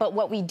 But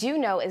what we do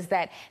know is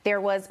that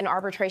there was an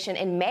arbitration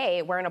in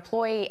May where an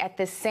employee at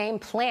this same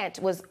plant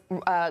was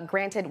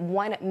granted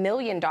 $1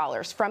 million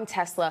from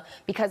Tesla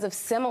because of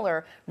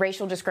similar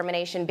racial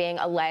discrimination being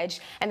alleged.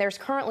 And there's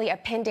currently a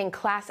pending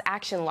class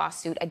action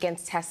lawsuit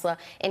against Tesla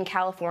in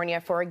California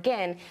for,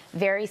 again,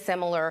 very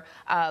similar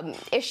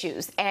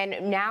issues.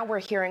 And now we're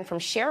hearing from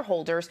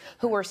shareholders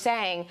who are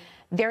saying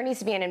there needs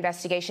to be an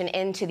investigation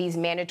into these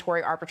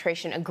mandatory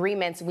arbitration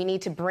agreements. We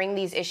need to bring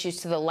these issues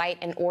to the light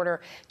in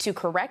order to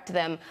correct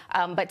them.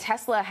 But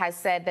Tesla has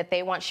said that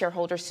they want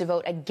shareholders to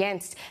vote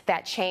against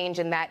that change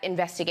and that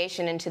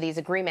investigation into these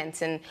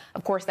agreements. And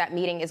of course, that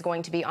meeting is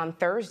going to be on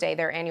Thursday,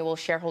 their annual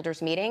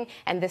shareholders meeting,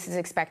 and this is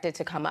expected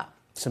to come up.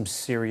 Some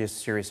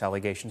serious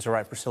allegations. All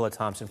right, Priscilla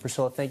Thompson.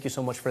 Priscilla, thank you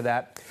so much for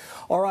that.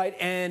 All right,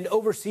 and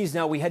overseas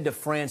now we head to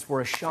France, where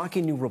a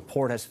shocking new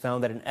report has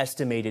found that an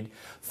estimated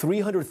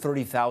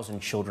 330,000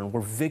 children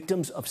were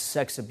victims of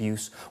sex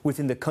abuse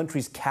within the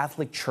country's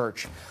Catholic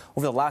Church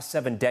over the last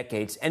 7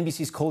 decades.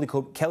 NBC's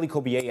Kelly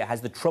Kobiella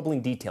has the troubling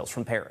details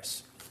from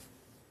Paris.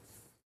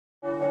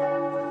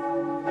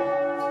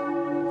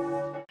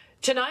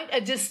 Tonight, a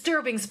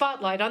disturbing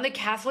spotlight on the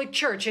Catholic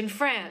Church in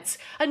France.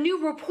 A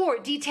new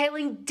report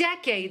detailing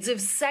decades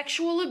of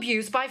sexual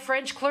abuse by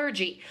French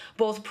clergy,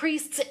 both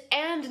priests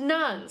and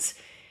nuns,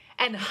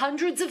 and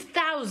hundreds of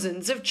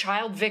thousands of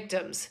child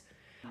victims.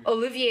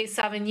 Olivier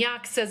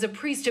Savignac says a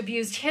priest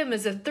abused him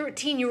as a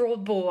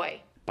 13-year-old boy.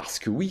 Parce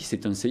que oui,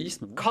 c'est un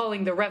séisme.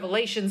 Calling the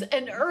revelations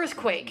an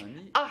earthquake,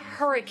 a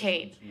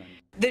hurricane.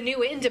 The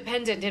new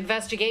independent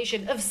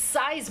investigation of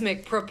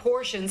seismic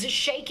proportions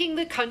shaking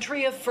the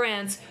country of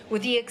France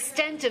with the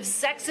extent of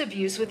sex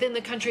abuse within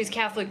the country's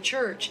Catholic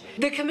Church.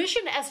 The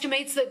commission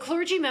estimates that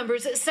clergy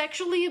members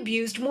sexually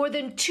abused more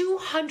than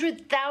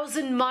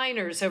 200,000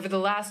 minors over the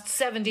last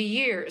 70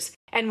 years.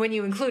 And when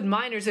you include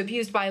minors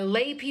abused by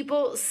lay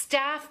people,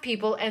 staff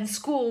people, and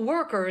school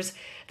workers,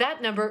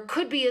 that number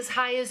could be as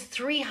high as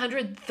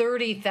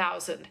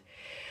 330,000.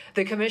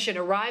 The commission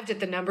arrived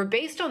at the number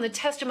based on the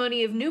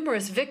testimony of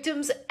numerous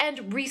victims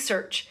and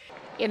research.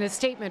 In a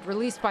statement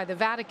released by the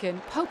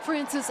Vatican, Pope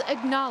Francis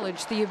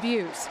acknowledged the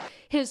abuse.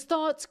 His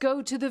thoughts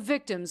go to the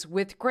victims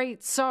with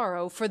great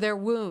sorrow for their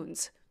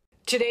wounds.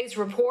 Today's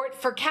report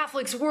for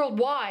Catholics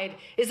worldwide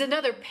is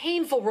another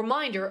painful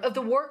reminder of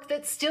the work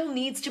that still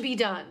needs to be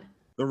done.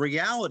 The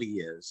reality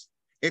is,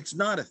 it's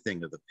not a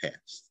thing of the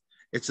past.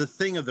 It's a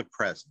thing of the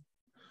present.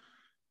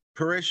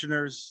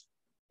 Parishioners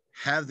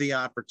have the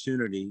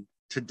opportunity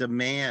to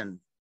demand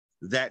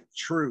that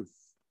truth,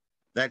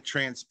 that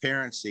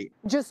transparency.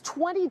 Just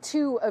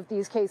 22 of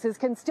these cases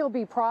can still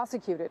be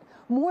prosecuted.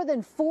 More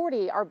than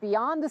 40 are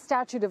beyond the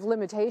statute of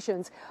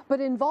limitations, but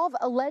involve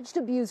alleged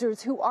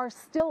abusers who are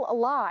still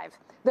alive.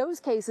 Those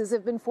cases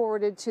have been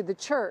forwarded to the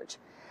church.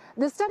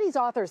 The study's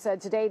author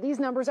said today these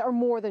numbers are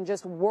more than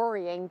just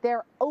worrying,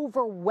 they're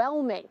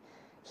overwhelming.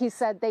 He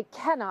said they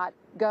cannot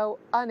go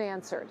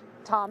unanswered.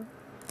 Tom?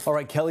 All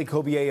right, Kelly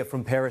Kobiea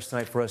from Paris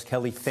tonight for us.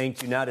 Kelly,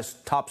 thank you. Now to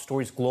Top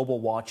Stories Global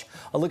Watch.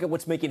 A look at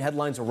what's making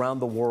headlines around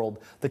the world.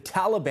 The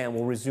Taliban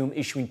will resume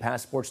issuing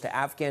passports to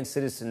Afghan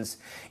citizens.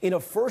 In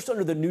a first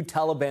under the new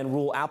Taliban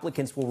rule,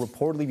 applicants will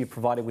reportedly be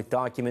provided with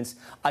documents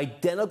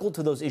identical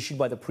to those issued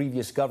by the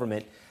previous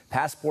government.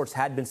 Passports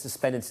had been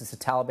suspended since the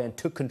Taliban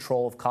took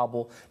control of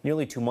Kabul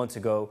nearly 2 months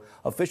ago.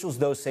 Officials,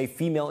 though, say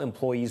female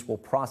employees will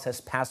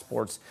process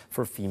passports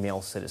for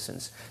female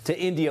citizens. To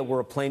India, where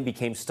a plane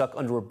became stuck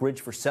under a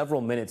bridge for several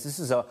minutes. This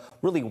is a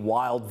really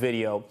wild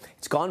video.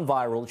 It's gone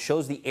viral. It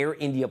shows the Air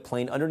India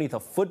plane underneath a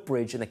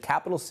footbridge in the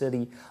capital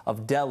city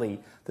of Delhi.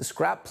 The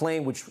scrap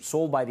plane, which was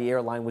sold by the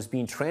airline, was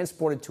being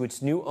transported to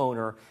its new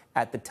owner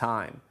at the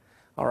time.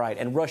 All right,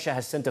 and Russia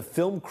has sent a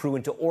film crew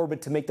into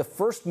orbit to make the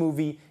first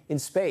movie in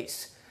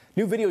space.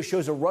 New video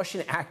shows a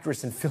Russian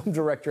actress and film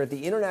director at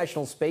the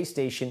International Space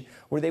Station,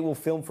 where they will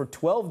film for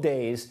 12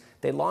 days.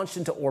 They launched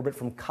into orbit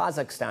from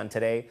Kazakhstan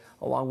today,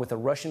 along with a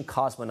Russian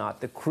cosmonaut.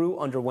 The crew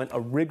underwent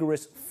a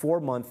rigorous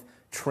 4-month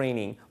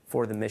training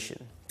for the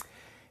mission.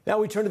 Now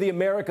we turn to the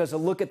Americas, a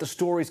look at the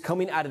stories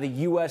coming out of the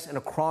U.S. and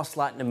across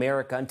Latin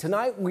America. And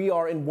tonight we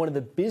are in one of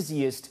the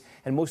busiest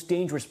and most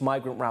dangerous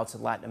migrant routes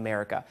in Latin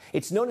America.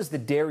 It's known as the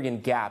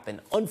Darien Gap,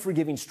 an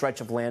unforgiving stretch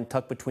of land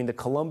tucked between the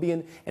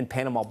Colombian and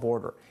Panama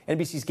border.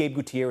 NBC's Gabe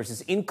Gutierrez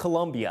is in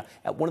Colombia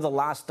at one of the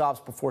last stops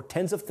before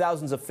tens of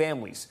thousands of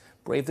families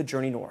brave the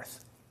journey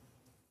north.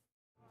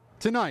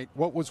 Tonight,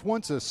 what was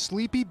once a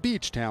sleepy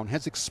beach town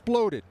has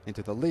exploded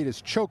into the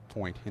latest choke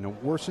point in a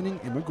worsening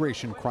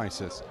immigration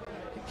crisis.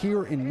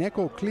 Here in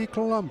Necoclí,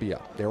 Colombia,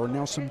 there are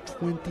now some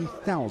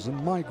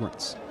 20,000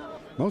 migrants.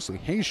 Mostly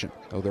Haitian,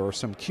 though there are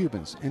some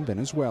Cubans and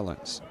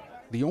Venezuelans.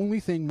 The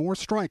only thing more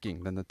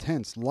striking than the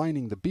tents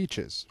lining the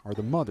beaches are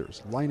the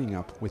mothers lining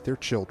up with their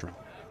children.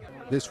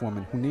 This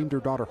woman, who named her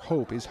daughter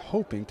Hope, is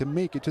hoping to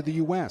make it to the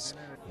U.S.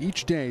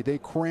 Each day they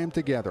cram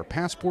together,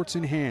 passports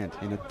in hand,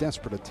 in a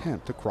desperate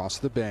attempt to cross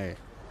the bay.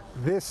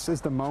 This is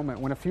the moment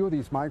when a few of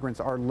these migrants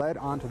are led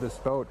onto this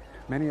boat.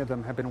 Many of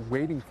them have been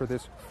waiting for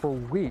this for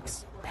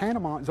weeks.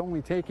 Panama is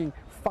only taking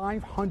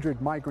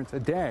 500 migrants a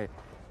day,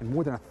 and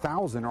more than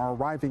 1,000 are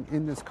arriving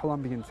in this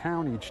Colombian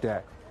town each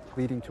day,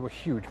 leading to a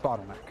huge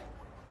bottleneck.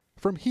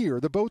 From here,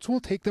 the boats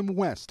will take them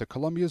west to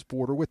Colombia's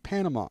border with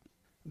Panama.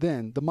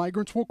 Then, the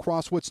migrants will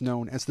cross what's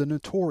known as the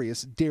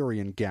notorious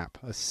Darien Gap,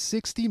 a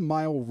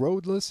 60-mile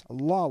roadless,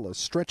 lawless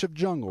stretch of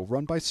jungle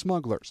run by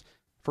smugglers.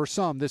 For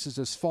some, this is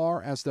as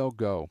far as they'll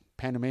go.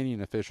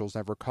 Panamanian officials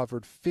have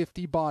recovered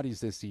 50 bodies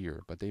this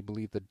year, but they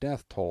believe the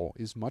death toll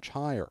is much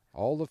higher.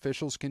 All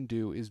officials can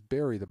do is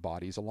bury the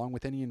bodies along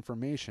with any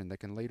information that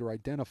can later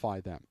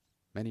identify them.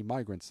 Many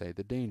migrants say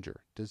the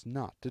danger does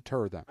not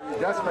deter them.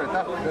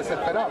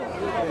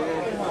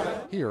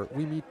 Here,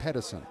 we meet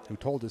Pedersen, who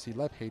told us he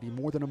left Haiti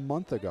more than a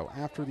month ago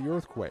after the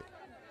earthquake.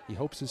 He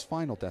hopes his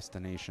final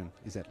destination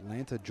is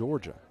Atlanta,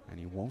 Georgia, and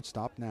he won't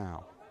stop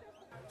now.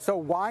 So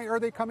why are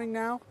they coming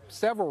now?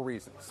 Several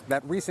reasons.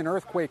 That recent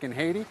earthquake in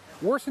Haiti,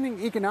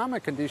 worsening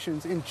economic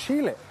conditions in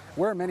Chile,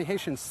 where many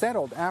Haitians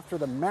settled after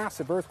the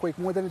massive earthquake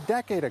more than a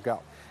decade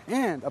ago,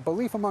 and a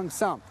belief among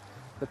some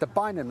that the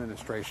Biden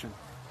administration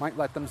might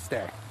let them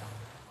stay.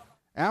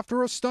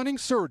 After a stunning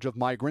surge of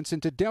migrants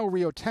into Del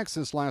Rio,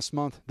 Texas last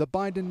month, the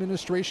Biden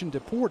administration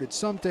deported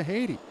some to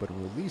Haiti, but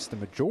released the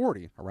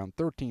majority, around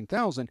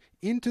 13,000,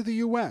 into the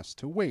U.S.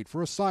 to wait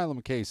for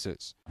asylum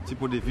cases.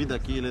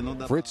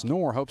 Fritz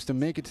Noor hopes to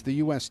make it to the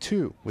U.S.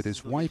 too, with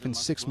his wife and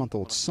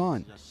 6-month-old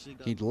son.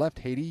 He'd left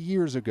Haiti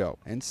years ago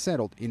and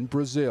settled in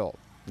Brazil.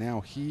 Now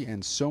he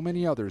and so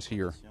many others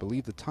here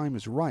believe the time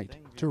is right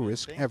to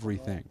risk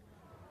everything.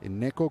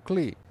 In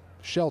Necoclí,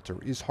 shelter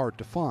is hard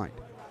to find.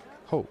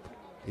 Hope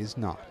is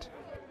not.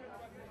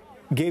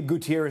 Gabe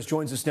Gutierrez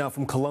joins us now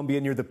from Colombia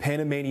near the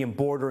Panamanian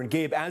border. And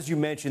Gabe, as you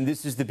mentioned,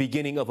 this is the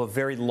beginning of a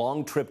very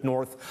long trip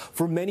north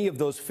for many of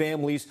those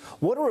families.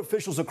 What are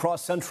officials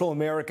across Central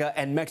America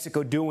and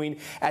Mexico doing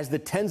as the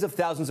tens of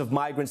thousands of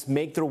migrants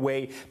make their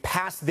way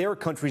past their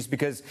countries?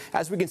 Because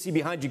as we can see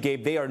behind you,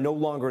 Gabe, they are no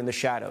longer in the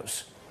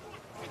shadows.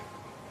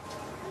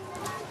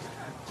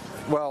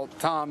 Well,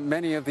 Tom,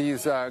 many of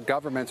these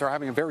governments are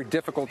having a very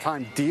difficult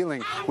time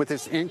dealing with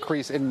this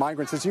increase in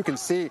migrants. As you can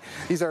see,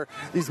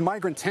 these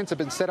migrant tents have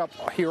been set up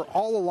here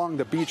all along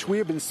the beach. We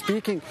have been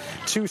speaking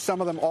to some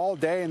of them all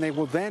day, and they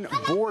will then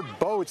board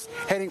boats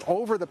heading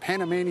over the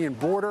Panamanian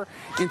border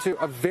into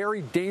a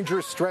very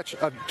dangerous stretch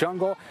of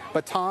jungle.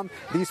 But, Tom,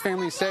 these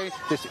families say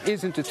this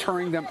isn't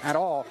deterring them at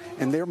all,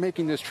 and they're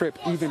making this trip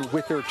even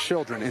with their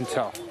children in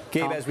tow.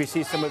 Gabe, as we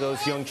see some of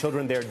those young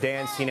children there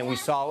dancing, and we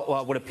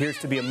saw what appears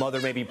to be a mother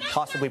maybe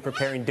possibly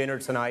preparing dinner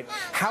tonight,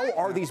 how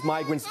are these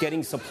migrants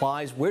getting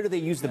supplies? Where do they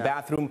use the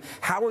bathroom?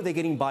 How are they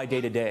getting by day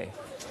to day?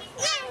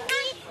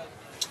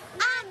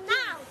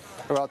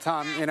 Well,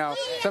 Tom, you know,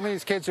 some of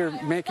these kids are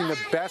making the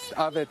best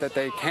of it that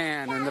they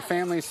can, and the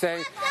families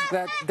say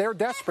that they're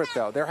desperate,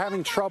 though. They're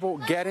having trouble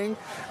getting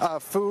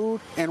food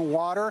and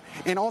water,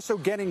 and also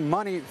getting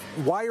money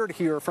wired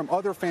here from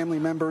other family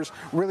members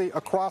really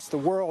across the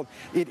world.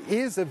 It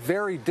is a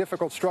very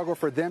difficult struggle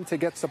for them to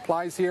get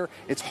supplies here.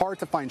 It's hard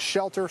to find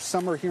shelter.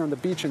 Some are here on the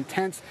beach in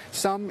tents.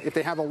 Some, if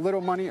they have a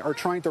little money, are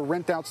trying to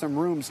rent out some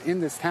rooms in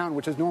this town,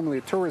 which is normally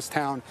a tourist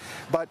town.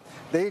 But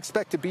they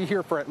expect to be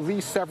here for at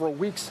least several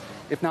weeks,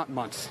 if not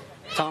months.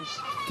 Tom?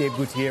 Gabe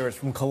Gutierrez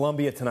from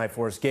Colombia tonight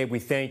for us. Gabe, we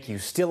thank you.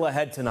 Still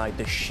ahead tonight,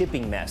 the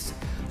shipping mess.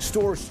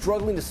 Stores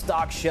struggling to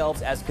stock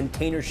shelves as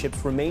container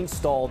ships remain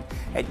stalled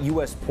at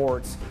U.S.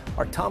 ports.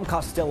 Our Tom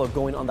Costello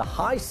going on the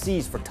high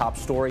seas for Top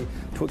Story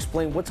to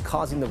explain what's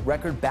causing the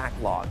record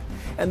backlog.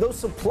 And those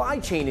supply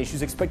chain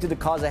issues expected to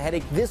cause a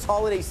headache this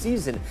holiday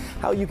season.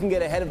 How you can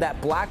get ahead of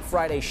that Black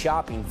Friday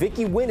shopping.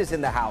 Vicki Wynn is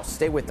in the house.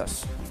 Stay with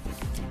us.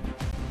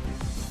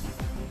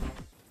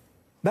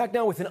 Back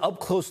now with an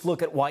up-close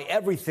look at why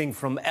everything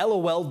from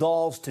LOL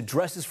dolls to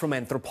dresses from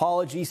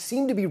Anthropologie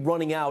seem to be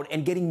running out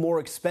and getting more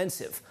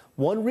expensive.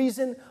 One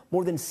reason?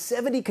 More than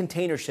 70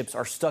 container ships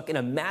are stuck in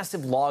a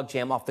massive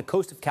logjam off the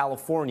coast of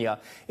California.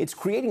 It's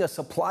creating a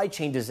supply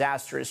chain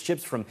disaster as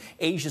ships from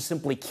Asia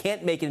simply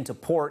can't make it into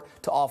port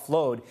to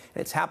offload, and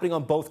it's happening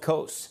on both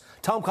coasts.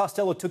 Tom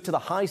Costello took to the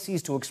high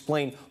seas to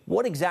explain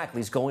what exactly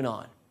is going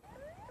on.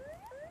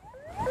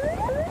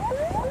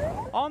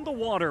 On the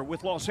water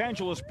with Los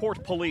Angeles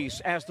Port Police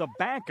as the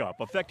backup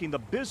affecting the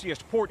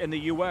busiest port in the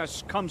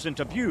U.S. comes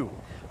into view.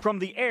 From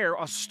the air,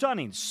 a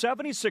stunning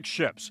 76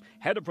 ships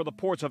headed for the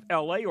ports of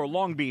L.A. or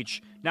Long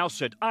Beach now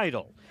sit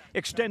idle,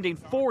 extending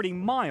 40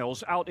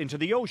 miles out into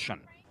the ocean.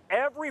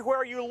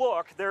 Everywhere you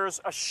look, there's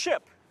a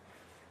ship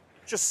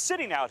just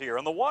sitting out here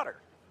in the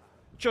water.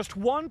 Just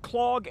one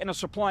clog in a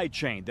supply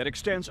chain that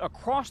extends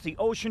across the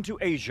ocean to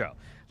Asia,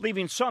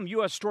 leaving some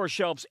U.S. store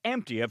shelves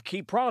empty of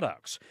key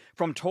products,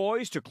 from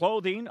toys to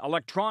clothing,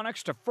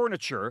 electronics to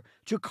furniture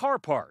to car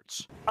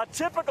parts. A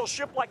typical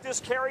ship like this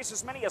carries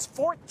as many as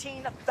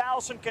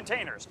 14,000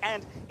 containers,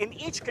 and in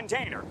each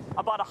container,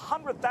 about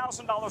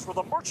 $100,000 worth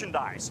of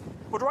merchandise.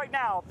 But right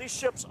now, these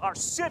ships are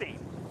sitting,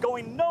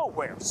 going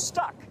nowhere,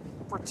 stuck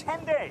for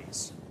 10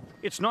 days.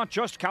 It's not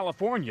just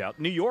California.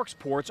 New York's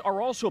ports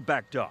are also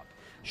backed up.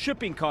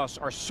 Shipping costs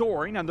are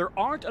soaring, and there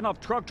aren't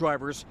enough truck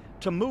drivers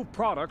to move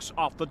products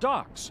off the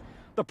docks.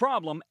 The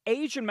problem,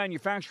 Asian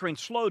manufacturing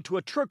slowed to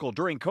a trickle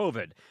during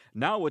COVID.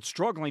 Now it's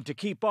struggling to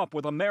keep up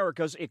with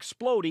America's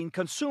exploding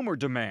consumer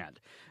demand.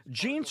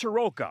 Gene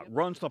Soroka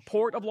runs the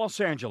Port of Los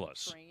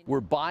Angeles.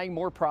 We're buying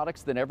more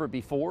products than ever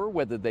before,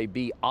 whether they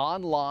be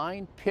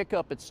online, pick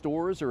up at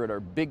stores, or at our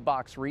big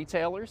box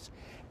retailers.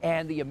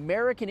 And the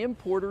American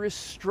importer is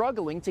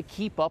struggling to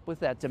keep up with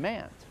that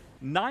demand.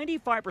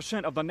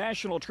 95% of the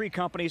National Tree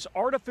Company's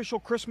artificial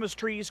Christmas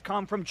trees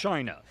come from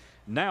China.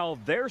 Now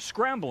they're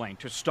scrambling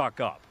to stock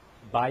up.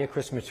 Buy your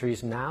Christmas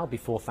trees now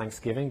before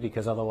Thanksgiving,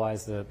 because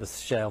otherwise the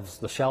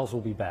shelves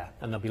will be bare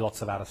and there'll be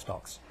lots of out of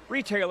stocks.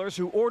 Retailers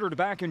who ordered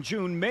back in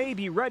June may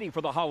be ready for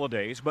the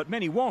holidays, but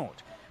many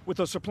won't, with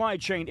the supply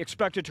chain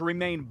expected to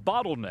remain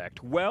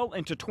bottlenecked well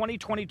into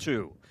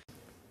 2022.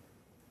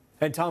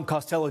 And Tom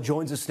Costello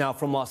joins us now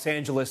from Los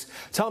Angeles.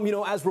 Tom, you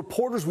know, as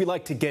reporters, we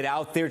like to get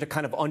out there to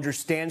kind of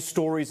understand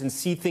stories and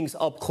see things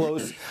up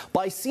close.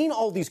 By seeing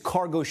all these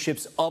cargo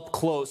ships up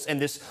close and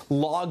this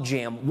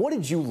logjam, what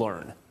did you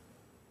learn?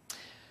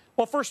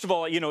 Well, first of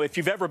all, you know, if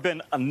you've ever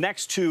been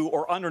next to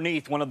or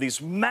underneath one of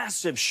these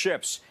massive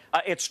ships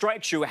it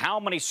strikes you how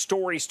many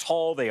stories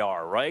tall they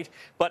are, right?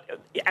 But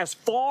as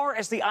far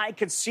as the eye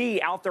could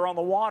see out there on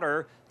the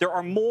water, there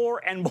are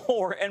more and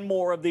more and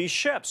more of these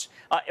ships.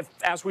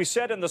 As we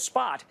said in the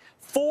spot,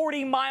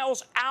 40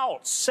 miles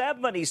out,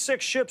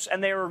 76 ships,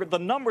 and the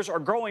numbers are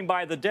growing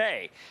by the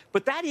day.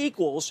 But that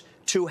equals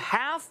to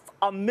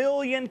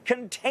 500,000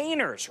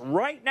 containers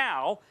right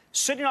now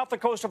sitting off the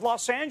coast of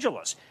Los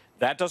Angeles.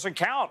 That doesn't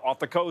count off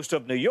the coast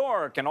of New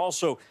York and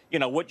also, you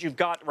know, what you've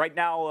got right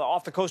now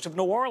off the coast of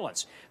New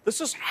Orleans.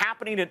 This is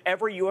happening in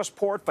every U.S.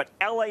 port, but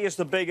L.A. is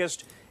the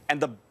biggest.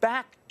 And the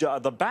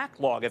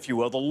backlog, if you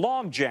will, the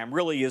logjam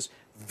really is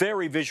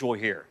very visual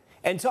here.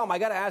 And, Tom, I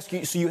got to ask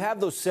you, so you have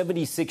those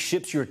 76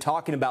 ships you're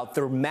talking about.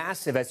 They're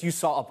massive, as you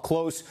saw up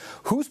close.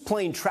 Who's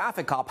playing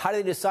traffic cop? How do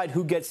they decide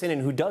who gets in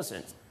and who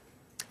doesn't?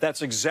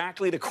 That's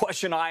exactly the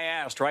question I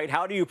asked, right?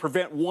 How do you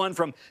prevent one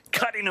from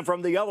cutting them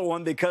from the other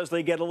one because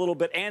they get a little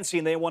bit antsy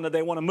and they want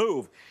to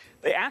move?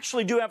 They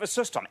actually do have a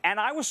system, and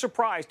I was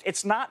surprised.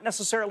 It's not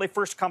necessarily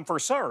first come,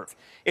 first serve.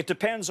 It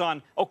depends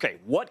on, okay,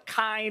 what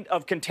kind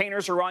of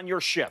containers are on your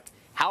ship?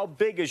 How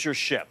big is your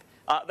ship?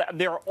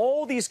 There are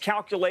all these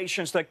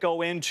calculations that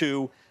go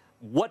into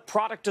what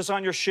product is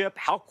on your ship,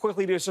 how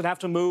quickly does it have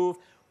to move,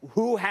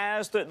 who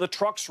has the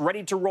trucks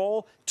ready to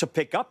roll to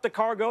pick up the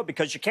cargo,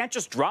 because you can't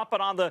just drop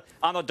it on the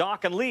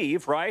dock and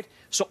leave, right?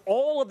 So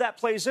all of that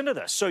plays into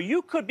this. So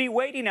you could be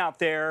waiting out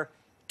there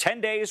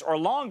 10 days or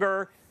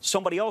longer.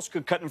 Somebody else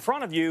could cut in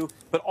front of you.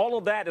 But all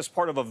of that is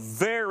part of a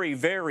very,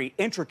 very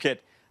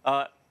intricate,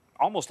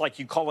 almost like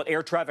you call it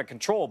air traffic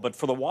control, but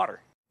for the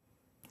water.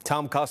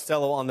 Tom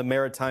Costello on the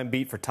Maritime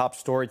Beat for Top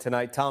Story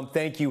tonight. Tom,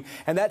 thank you.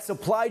 And that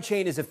supply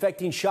chain is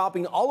affecting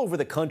shopping all over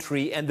the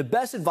country. And the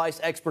best advice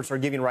experts are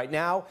giving right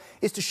now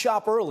is to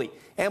shop early.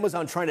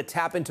 Amazon trying to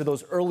tap into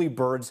those early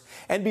birds.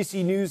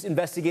 NBC News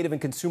investigative and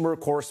consumer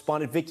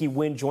correspondent Vicki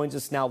Nguyen joins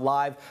us now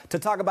live to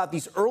talk about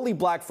these early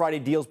Black Friday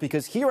deals,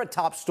 because here at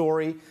Top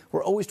Story,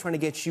 we're always trying to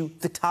get you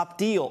the top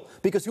deal.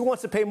 Because who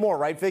wants to pay more,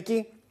 right,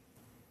 Vicki?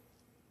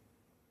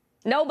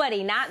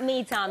 Nobody, not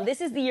me, Tom.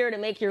 This is the year to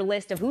make your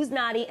list of who's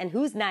naughty and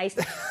who's nice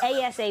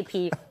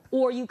ASAP,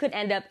 or you could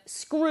end up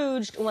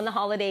Scrooged when the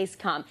holidays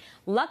come.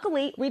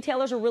 Luckily,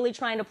 retailers are really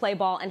trying to play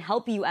ball and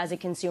help you as a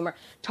consumer.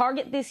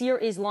 Target this year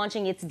is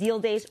launching its deal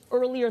days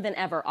earlier than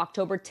ever,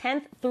 October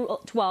 10th through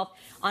 12th,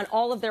 on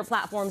all of their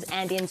platforms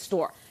and in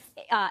store.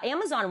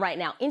 Amazon right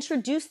now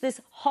introduced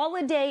this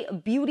holiday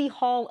beauty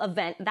haul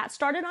event that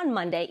started on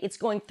Monday. It's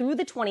going through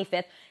the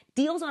 25th.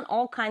 Deals on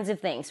all kinds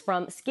of things,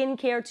 from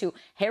skincare to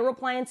hair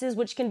appliances,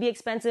 which can be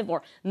expensive,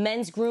 or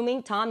men's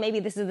grooming. Tom, maybe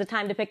this is the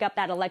time to pick up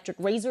that electric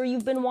razor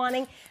you've been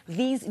wanting.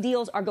 These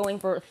deals are going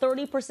for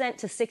 30%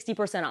 to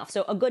 60% off,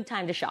 so a good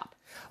time to shop.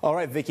 All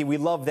right, Vicki, we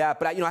love that.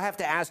 But, I have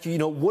to ask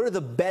you, what are the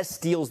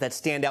best deals that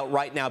stand out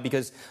right now?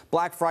 Because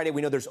Black Friday,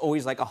 we know there's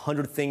always like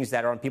 100 things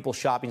that are on people's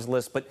shopping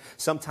lists, but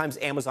sometimes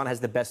Amazon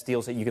has the best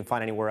deals that you can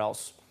find anywhere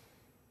else.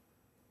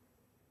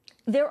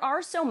 There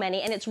are so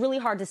many, and it's really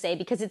hard to say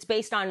because it's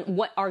based on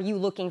what are you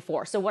looking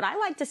for. So what I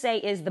like to say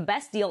is the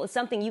best deal is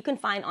something you can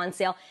find on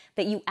sale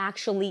that you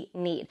actually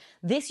need.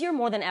 This year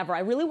more than ever, I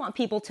really want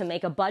people to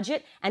make a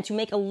budget and to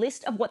make a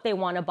list of what they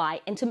want to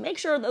buy, and to make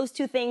sure those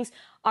two things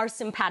are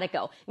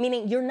simpatico,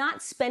 meaning you're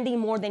not spending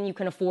more than you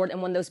can afford,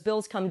 and when those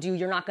bills come due,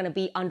 you're not going to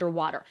be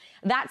underwater.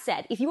 That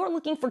said, if you are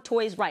looking for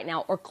toys right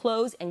now or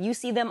clothes and you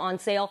see them on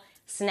sale,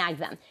 snag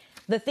them.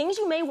 The things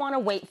you may want to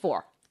wait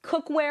for: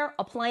 cookware,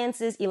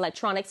 appliances,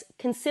 electronics.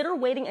 Consider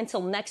waiting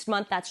until next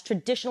month. That's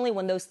traditionally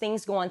when those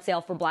things go on sale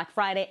for Black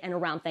Friday and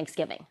around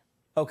Thanksgiving.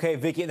 Okay,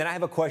 Vicki, and then I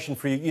have a question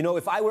for you.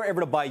 If I were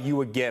ever to buy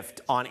you a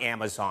gift on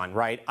Amazon,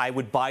 right, I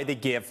would buy the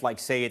gift, like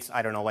say it's,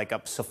 I don't know, like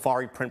a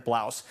safari print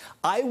blouse.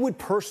 I would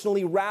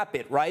personally wrap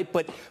it, right?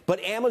 But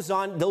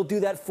Amazon, they'll do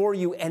that for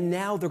you, and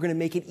now they're going to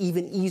make it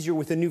even easier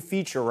with a new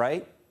feature,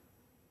 right?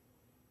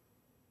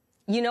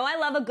 I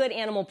love a good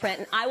animal print,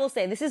 and I will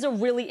say this is a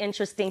really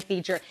interesting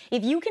feature.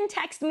 If you can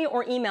text me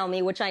or email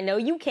me, which I know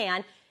you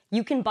can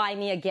buy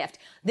me a gift.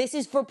 This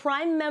is for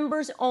Prime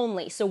members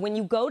only. So when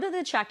you go to the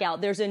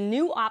checkout, there's a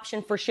new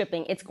option for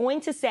shipping. It's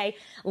going to say,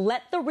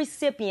 let the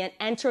recipient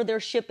enter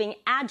their shipping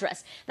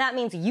address. That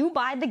means you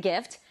buy the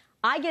gift,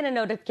 I get a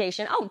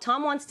notification, oh,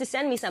 Tom wants to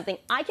send me something.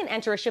 I can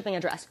enter a shipping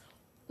address.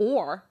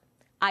 Or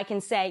I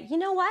can say, you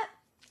know what?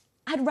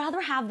 I'd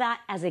rather have that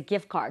as a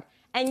gift card.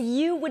 And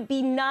you would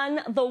be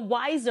none the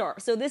wiser.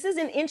 So this is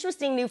an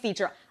interesting new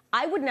feature.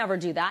 I would never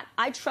do that.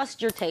 I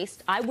trust your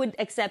taste. I would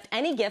accept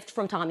any gift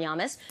from Tom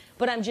Llamas.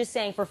 But I'm just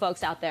saying, for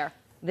folks out there,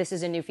 this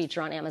is a new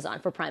feature on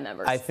Amazon for Prime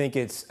members. I think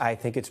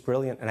it's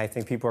brilliant, and I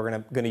think people are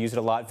going to use it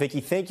a lot.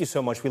 Vicki, thank you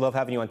so much. We love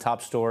having you on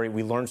Top Story.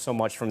 We learned so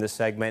much from this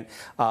segment,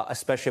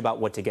 especially about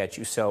what to get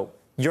you. So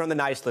you're on the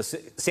nice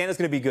list. Santa's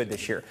going to be good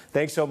this year.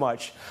 Thanks so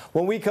much.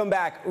 When we come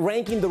back,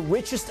 ranking the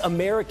richest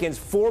Americans,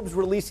 Forbes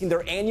releasing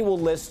their annual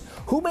list.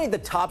 Who made the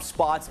top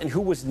spots and who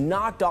was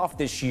knocked off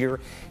this year?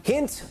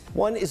 Hint,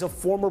 one is a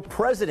former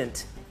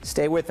president.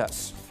 Stay with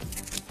us.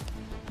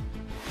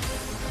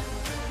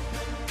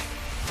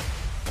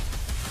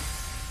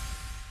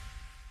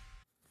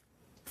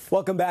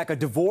 Welcome back. A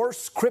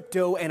divorce,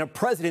 crypto, and a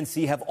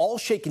presidency have all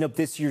shaken up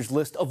this year's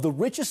list of the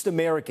richest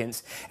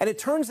Americans. And it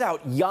turns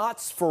out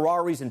yachts,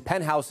 Ferraris, and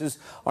penthouses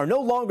are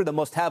no longer the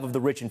must-have of the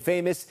rich and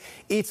famous.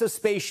 It's a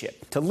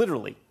spaceship to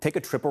literally take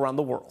a trip around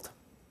the world.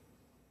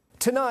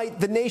 Tonight,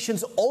 the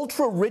nation's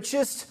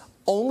ultra-richest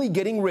only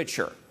getting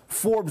richer.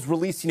 Forbes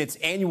releasing its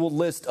annual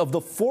list of the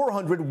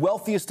 400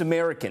 wealthiest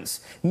Americans.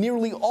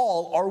 Nearly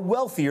all are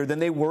wealthier than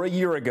they were a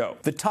year ago.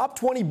 The top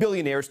 20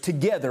 billionaires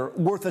together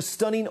worth a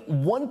stunning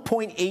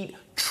 $1.8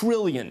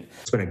 trillion.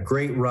 It's been a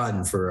great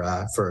run for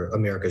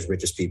America's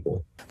richest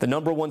people. The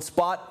 #1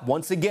 spot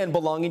once again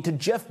belonging to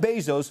Jeff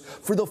Bezos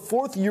for the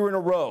 4th year in a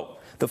row.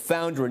 The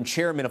founder and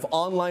chairman of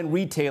online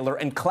retailer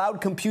and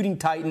cloud computing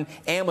titan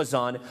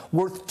Amazon,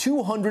 worth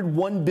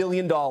 $201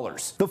 billion.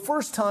 The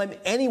first time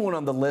anyone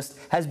on the list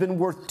has been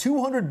worth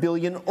 $200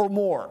 billion or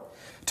more.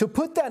 To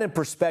put that in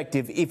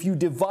perspective, if you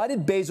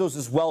divided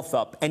Bezos' wealth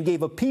up and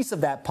gave a piece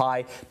of that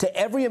pie to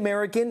every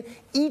American,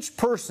 each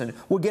person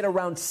would get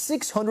around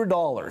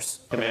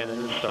 $600. Command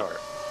and start.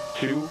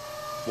 2.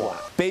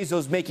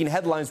 Bezos making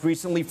headlines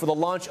recently for the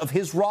launch of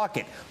his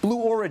rocket, Blue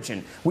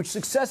Origin, which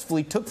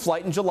successfully took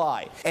flight in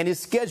July and is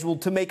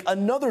scheduled to make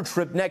another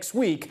trip next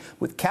week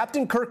with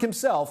Captain Kirk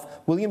himself,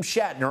 William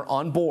Shatner,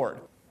 on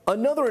board.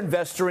 Another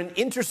investor in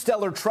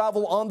interstellar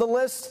travel on the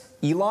list,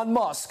 Elon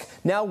Musk,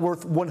 now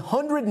worth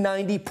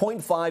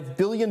 $190.5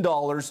 billion,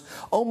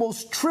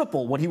 almost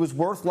triple what he was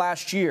worth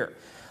last year.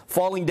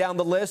 Falling down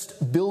the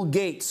list, Bill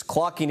Gates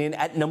clocking in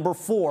at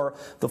 #4,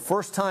 the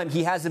first time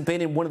he hasn't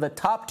been in one of the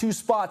top 2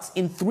 spots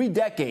in 3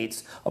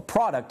 decades, a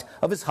product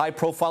of his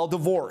high-profile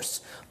divorce.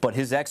 But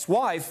his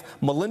ex-wife,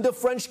 Melinda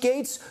French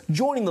Gates,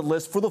 joining the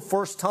list for the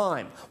first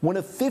time, one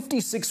of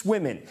 56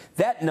 women,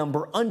 that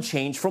number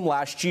unchanged from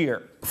last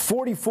year.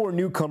 44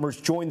 newcomers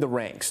joined the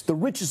ranks, the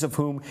richest of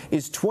whom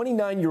is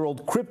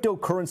 29-year-old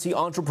cryptocurrency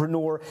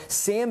entrepreneur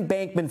Sam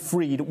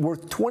Bankman-Fried,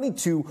 worth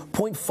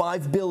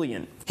 $22.5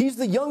 billion. He's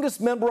the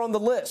youngest member on the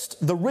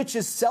list, the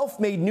richest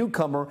self-made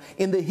newcomer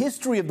in the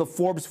history of the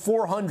Forbes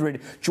 400,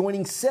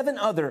 joining 7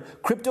 other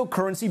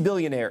cryptocurrency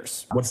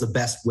billionaires. What's the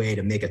best way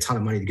to make a ton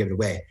of money to give it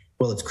away?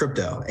 Well, it's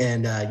crypto.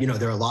 And,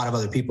 there are a lot of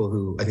other people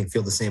who I think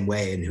feel the same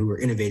way and who are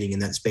innovating in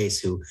that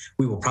space who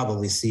we will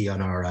probably see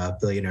on our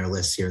billionaire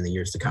list here in the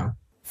years to come.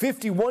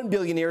 51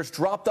 billionaires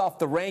dropped off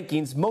the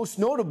rankings, most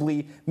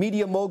notably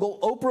media mogul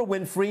Oprah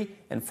Winfrey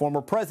and former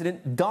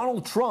President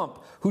Donald Trump,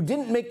 who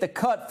didn't make the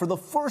cut for the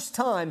first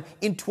time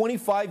in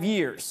 25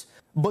 years.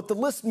 But the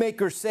list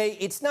makers say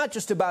it's not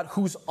just about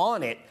who's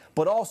on it,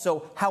 but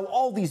also how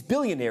all these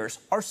billionaires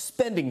are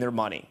spending their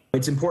money.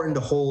 It's important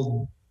to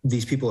hold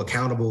these people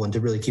accountable and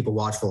to really keep a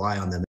watchful eye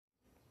on them.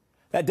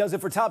 That does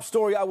it for Top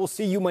Story. I will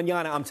see you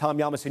mañana. I'm Tom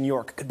Llamas in New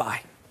York.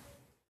 Goodbye.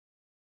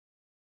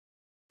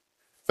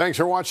 Thanks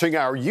for watching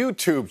our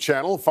YouTube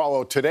channel.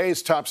 Follow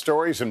today's top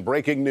stories and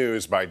breaking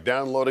news by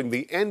downloading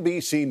the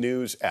NBC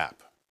News app.